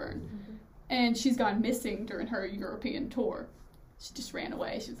Audrey Hepburn. And she's gone missing during her European tour. She just ran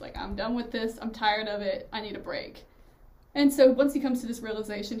away. She was like, I'm done with this. I'm tired of it. I need a break. And so once he comes to this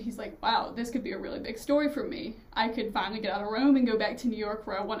realization, he's like, wow, this could be a really big story for me. I could finally get out of Rome and go back to New York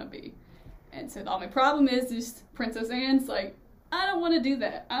where I want to be. And so the only problem is Princess Anne's like, I don't want to do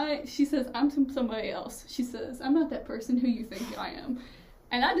that. She says, I'm somebody else. She says, I'm not that person who you think I am.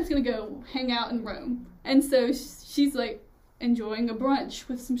 And I'm just going to go hang out in Rome. And so she's like enjoying a brunch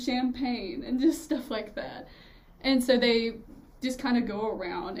with some champagne and just stuff like that. And so they just kind of go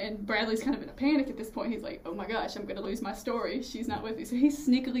around, and Bradley's kind of in a panic at this point. He's like, oh my gosh, I'm going to lose my story. She's not with me. So he's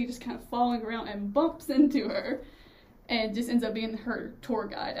sneakily just kind of falling around and bumps into her and just ends up being her tour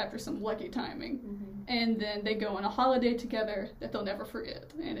guide after some lucky timing. And then they go on a holiday together that they'll never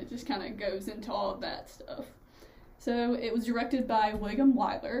forget. And it just kind of goes into all of that stuff. So it was directed by William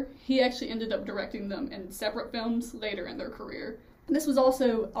Wyler. He actually ended up directing them in separate films later in their career. And this was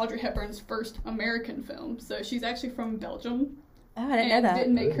also Audrey Hepburn's first American film. So she's actually from Belgium. Oh, I didn't know And that.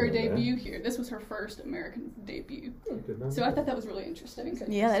 didn't make her I didn't know that. debut here. This was her first American debut. Did not So know I thought that was really interesting.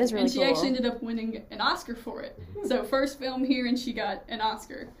 Yeah, that is really And she cool. actually ended up winning an Oscar for it. So first film here, and she got an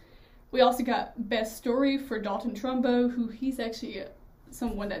Oscar. We also got Best Story for Dalton Trumbo, who he's actually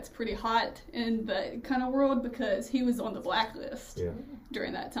someone that's pretty hot in the kind of world because he was on the blacklist Yeah.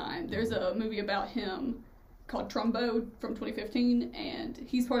 during that time. There's a movie about him called Trumbo from 2015, and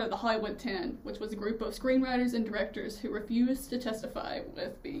he's part of the Hollywood 10, which was a group of screenwriters and directors who refused to testify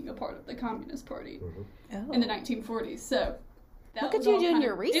with being a part of the Communist Party Oh. in the 1940s. So that Look at was you all doing kind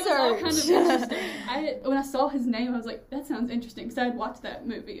your of- It was all kind of research. interesting. When I saw his name, I was like, that sounds interesting, because I had watched that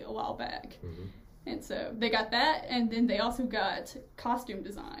movie a while back. And so they got that, and then they also got costume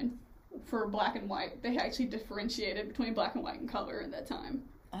design for black and white. They actually differentiated between black and white and color at that time.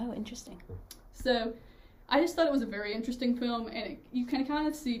 Oh, interesting. So I just thought it was a very interesting film, and you can kind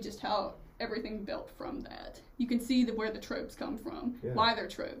of see just how everything built from that. You can see where the tropes come from, why they're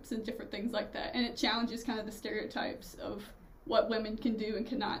tropes, and different things like that. And it challenges kind of the stereotypes of what women can do and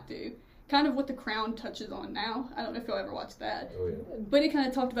cannot do. Kind of what The Crown touches on now. I don't know if you'll ever watch that. Oh, yeah. But it kind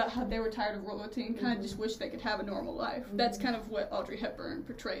of talked about how they were tired of royalty and kind of just wish they could have a normal life. That's kind of what Audrey Hepburn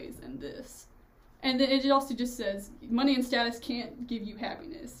portrays in this. And then it also just says, money and status can't give you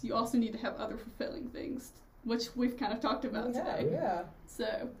happiness. You also need to have other fulfilling things, which we've kind of talked about today. Yeah.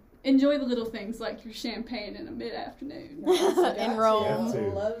 So, enjoy the little things like your champagne in a mid-afternoon. In Rome.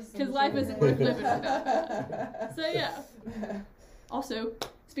 Because life isn't worth living without that. So, yeah. Also,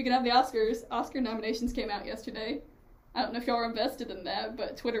 speaking of the Oscars, Oscar nominations came out yesterday. I don't know if y'all are invested in that,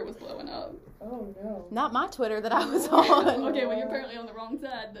 but Twitter was blowing up. Oh, no. Not my Twitter that I was on. Okay, well, you're apparently on the wrong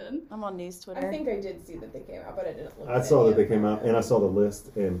side then. I'm on news Twitter. I think I did see that they came out, but I didn't look I saw that they came out, and I saw the list,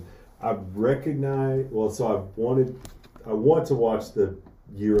 and I recognize. Well, so I want to watch the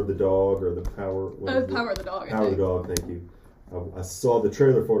Year of the Dog or the Power. Power of the Dog. Power of the Dog. Thank you. I saw the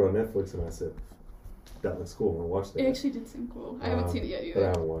trailer for it on Netflix, and I said, "That looks cool. I want to watch that." It actually did seem cool. I haven't seen it yet either. But I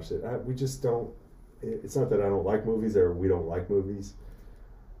haven't watched it. We just don't. It's not that I don't like movies or we don't like movies.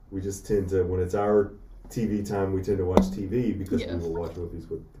 We just tend to, when it's our TV time, we tend to watch TV because we will watch movies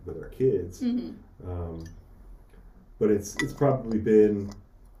with our kids. Mm-hmm. But it's probably been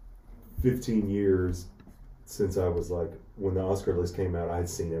 15 years since I was like, when the Oscar list came out, I had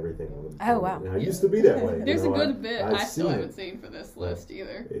seen everything on the Oh, wow. And I used to be that way. There's a good bit I still seen haven't seen for this list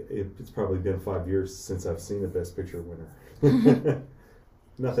either. It's probably been 5 years since I've seen the Best Picture winner.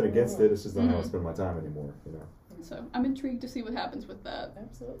 Nothing against it. It's just not how I spend my time anymore, you know. So I'm intrigued to see what happens with that.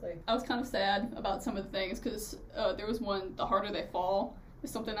 Absolutely. I was kind of sad about some of the things because there was one, The Harder They Fall,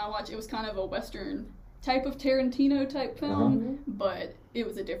 is something I watched. It was kind of a Western type of Tarantino type film, but it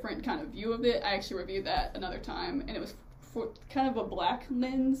was a different kind of view of it. I actually reviewed that another time, and it was for kind of a black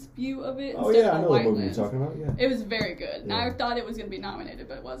lens view of it instead of a white lens. I know the movie you're talking about. Yeah, it was very good. And I thought it was going to be nominated,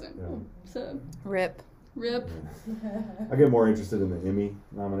 but it wasn't. Yeah. So Rip. Rip. Yeah. I get more interested in the Emmy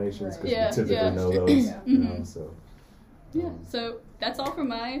nominations because we typically know those. You know, so. Yeah, so that's all for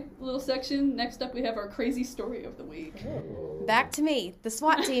my little section. Next up, we have our crazy story of the week. Back to me. The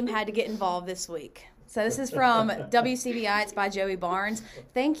SWAT team had to get involved this week. So this is from WCBI. It's by Joey Barnes.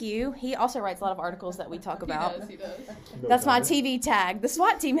 Thank you. He also writes a lot of articles that we talk about. He does. That's my TV tag. The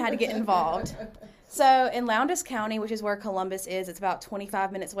SWAT team had to get involved. So in Lowndes County, which is where Columbus is, it's about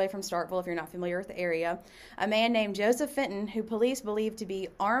 25 minutes away from Starkville if you're not familiar with the area, a man named Joseph Fenton, who police believe to be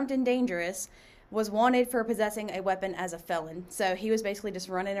armed and dangerous, was wanted for possessing a weapon as a felon. So he was basically just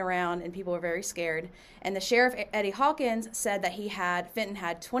running around and people were very scared. And the sheriff, Eddie Hawkins, said that Fenton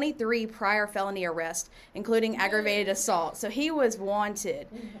had 23 prior felony arrests, including aggravated assault. So he was wanted,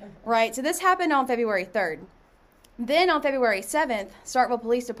 right? So this happened on February 3rd. Then on February 7th, Starkville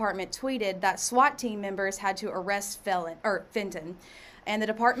Police Department tweeted that SWAT team members had to arrest Fenton. And the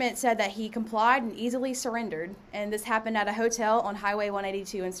department said that he complied and easily surrendered. And this happened at a hotel on Highway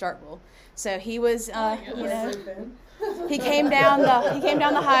 182 in Starkville. So he was, he came down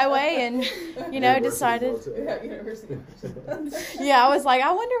the highway and, decided. Yeah, I was like,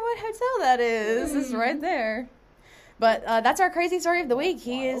 I wonder what hotel that is. It's right there. But that's our crazy story of the week.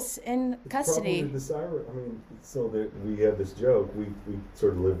 He is in custody. So that we have this joke. We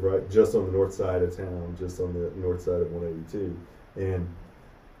sort of live right just on the north side of town, just on the north side of 182. And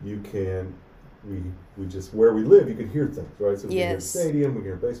we just, where we live, you can hear things, right? So we can hear the stadium, we can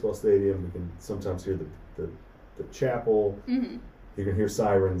hear a baseball stadium, we can sometimes hear the chapel, you can hear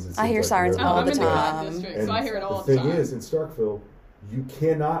sirens. I hear sirens all the time. District, so I hear it all the time. The thing is, in Starkville, you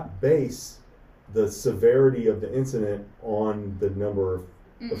cannot base the severity of the incident on the number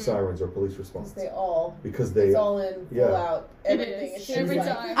of sirens or police response. Because it's all in, full out, everything. Every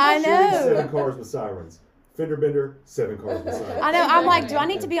time. I know. 7 cars with sirens. Fender bender, 7 cars with sirens. I know. I'm like, do I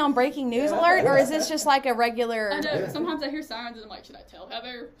need to be on breaking news alert, or is this just like a regular? I know. Sometimes I hear sirens and I'm like, should I tell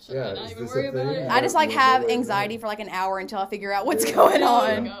Heather? Should I not even worry about it? I just have anxiety for like an hour until I figure out what's going on.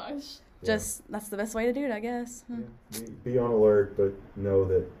 Oh my gosh. Just that's the best way to do it, I guess. Be on alert, but know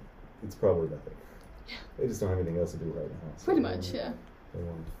that it's probably nothing. They just don't have anything else to do right now. So pretty much, yeah.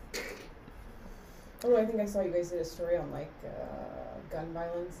 I think I saw you guys did a story on gun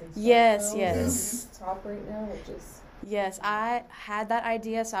violence and stuff. Yes. Top right now, which is. Yes, I had that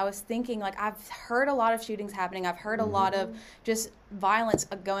idea, so I was thinking, I've heard a lot of shootings happening. I've heard a lot of just violence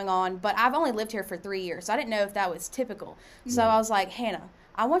going on, but I've only lived here for 3 years, so I didn't know if that was typical. So I was like, Hannah,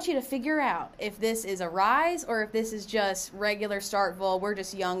 I want you to figure out if this is a rise or if this is just regular Starkville. We're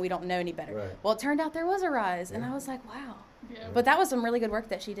just young. We don't know any better. Right. Well, it turned out there was a rise, and I was like, wow. Yeah. But that was some really good work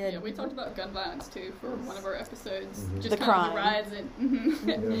that she did. Yeah, we talked about gun violence too for one of our episodes. Mhm. Just The kind of the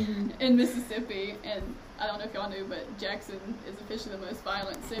crime. rise in Mississippi, and I don't know if y'all knew, but Jackson is officially the most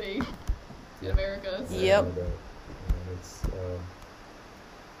violent city in America. So. Yep. It's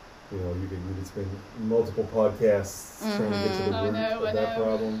you could spend multiple podcasts trying to get to the I root know, of that know.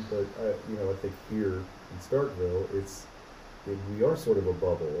 problem, but I think here in Starkville, we are sort of a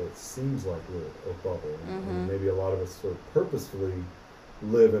bubble. It seems like we're a bubble, and maybe a lot of us sort of purposefully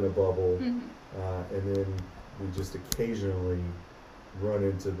live in a bubble, and then we just occasionally run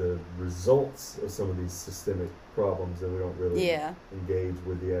into the results of some of these systemic problems, and we don't really engage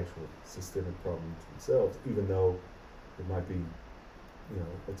with the actual systemic problems themselves, even though it might be,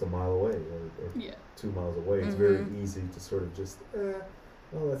 it's a mile away or 2 miles away. It's very easy to sort of just,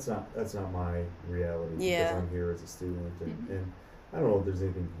 well, that's not my reality because I'm here as a student, and I don't know if there's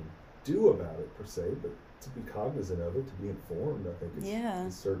anything you can do about it per se, but to be cognizant of it, to be informed, I think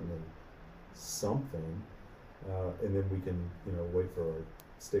is certainly something, and then we can wait for our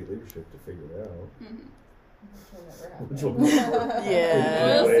state leadership to figure it out. Which will never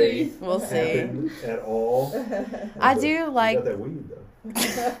Yeah. We'll see. We'll see. happen at all. I do like. You got that weed though.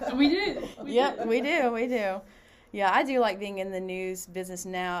 We did. Yep, we do. Yeah, I do like being in the news business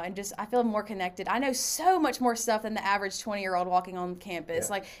now, and just I feel more connected. I know so much more stuff than the average 20-year-old walking on campus.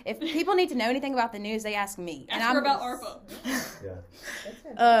 Yeah. Like, if people need to know anything about the news, they ask me. Ask her about ARPA. Yeah. That's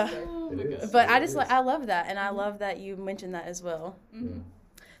fantastic. Oh It my is. gosh. But I It just is. I love that, and I love that you mentioned that as well. Mm-hmm.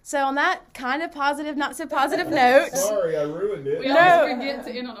 So on that kind of positive, not so positive note, Sorry, I ruined it. We No. always forget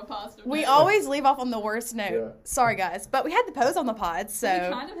to end on a positive we note. always leave off on the worst note. Yeah. Sorry, guys, but we had the Poes on the pod, We so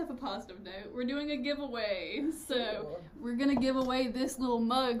kind of have a positive note. We're doing a giveaway, so we're gonna give away this little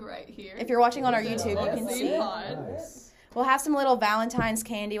mug right here. if you're watching on our Yeah. YouTube, you can Awesome. see. Nice. We'll have some little Valentine's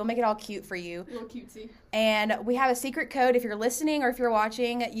candy. We'll make it all cute for you. A little cutesy. And we have a secret code. If you're listening or if you're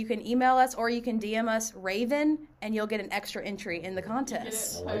watching, you can email us or you can DM us Raven, and you'll get an extra entry in the I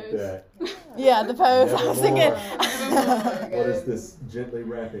contest. like that. Yeah, the Poes. I was thinking. What is this gently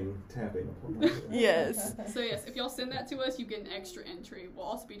tapping upon my head? Yes. So yes, if y'all send that to us, you get an extra entry. We'll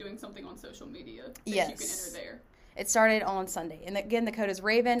also be doing something on social media that you can Yes. enter there. It started on Sunday. And again, the code is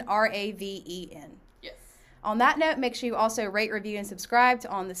Raven, RAVEN. Yes. On that note, make sure you also rate, review, and subscribe to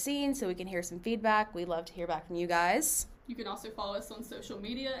On the Scene so we can hear some feedback. We'd love to hear back from you guys. You can also follow us on social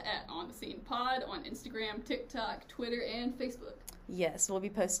media at On The Scene Pod on Instagram, TikTok, Twitter, and Facebook. Yes, we'll be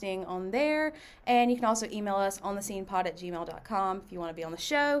posting on there. And you can also email us onthescenepod@gmail.com if you want to be on the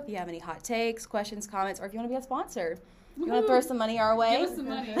show, if you have any hot takes, questions, comments, or if you want to be a sponsor. If you want to throw some money our way. Give us some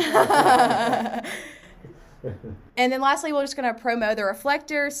money. And then lastly, we're just going to promo the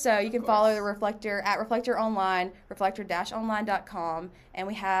Reflector. So you can follow the Reflector at Reflector Online, reflector-online.com. And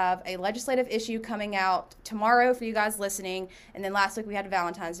we have a legislative issue coming out tomorrow for you guys listening. And then last week we had a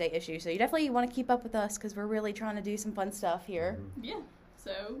Valentine's Day issue. So you definitely want to keep up with us because we're really trying to do some fun stuff here. Yeah.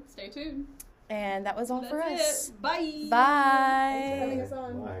 So stay tuned. And that was all for That's us. it. Bye. Bye. Thanks for having us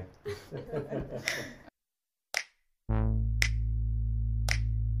on. Bye.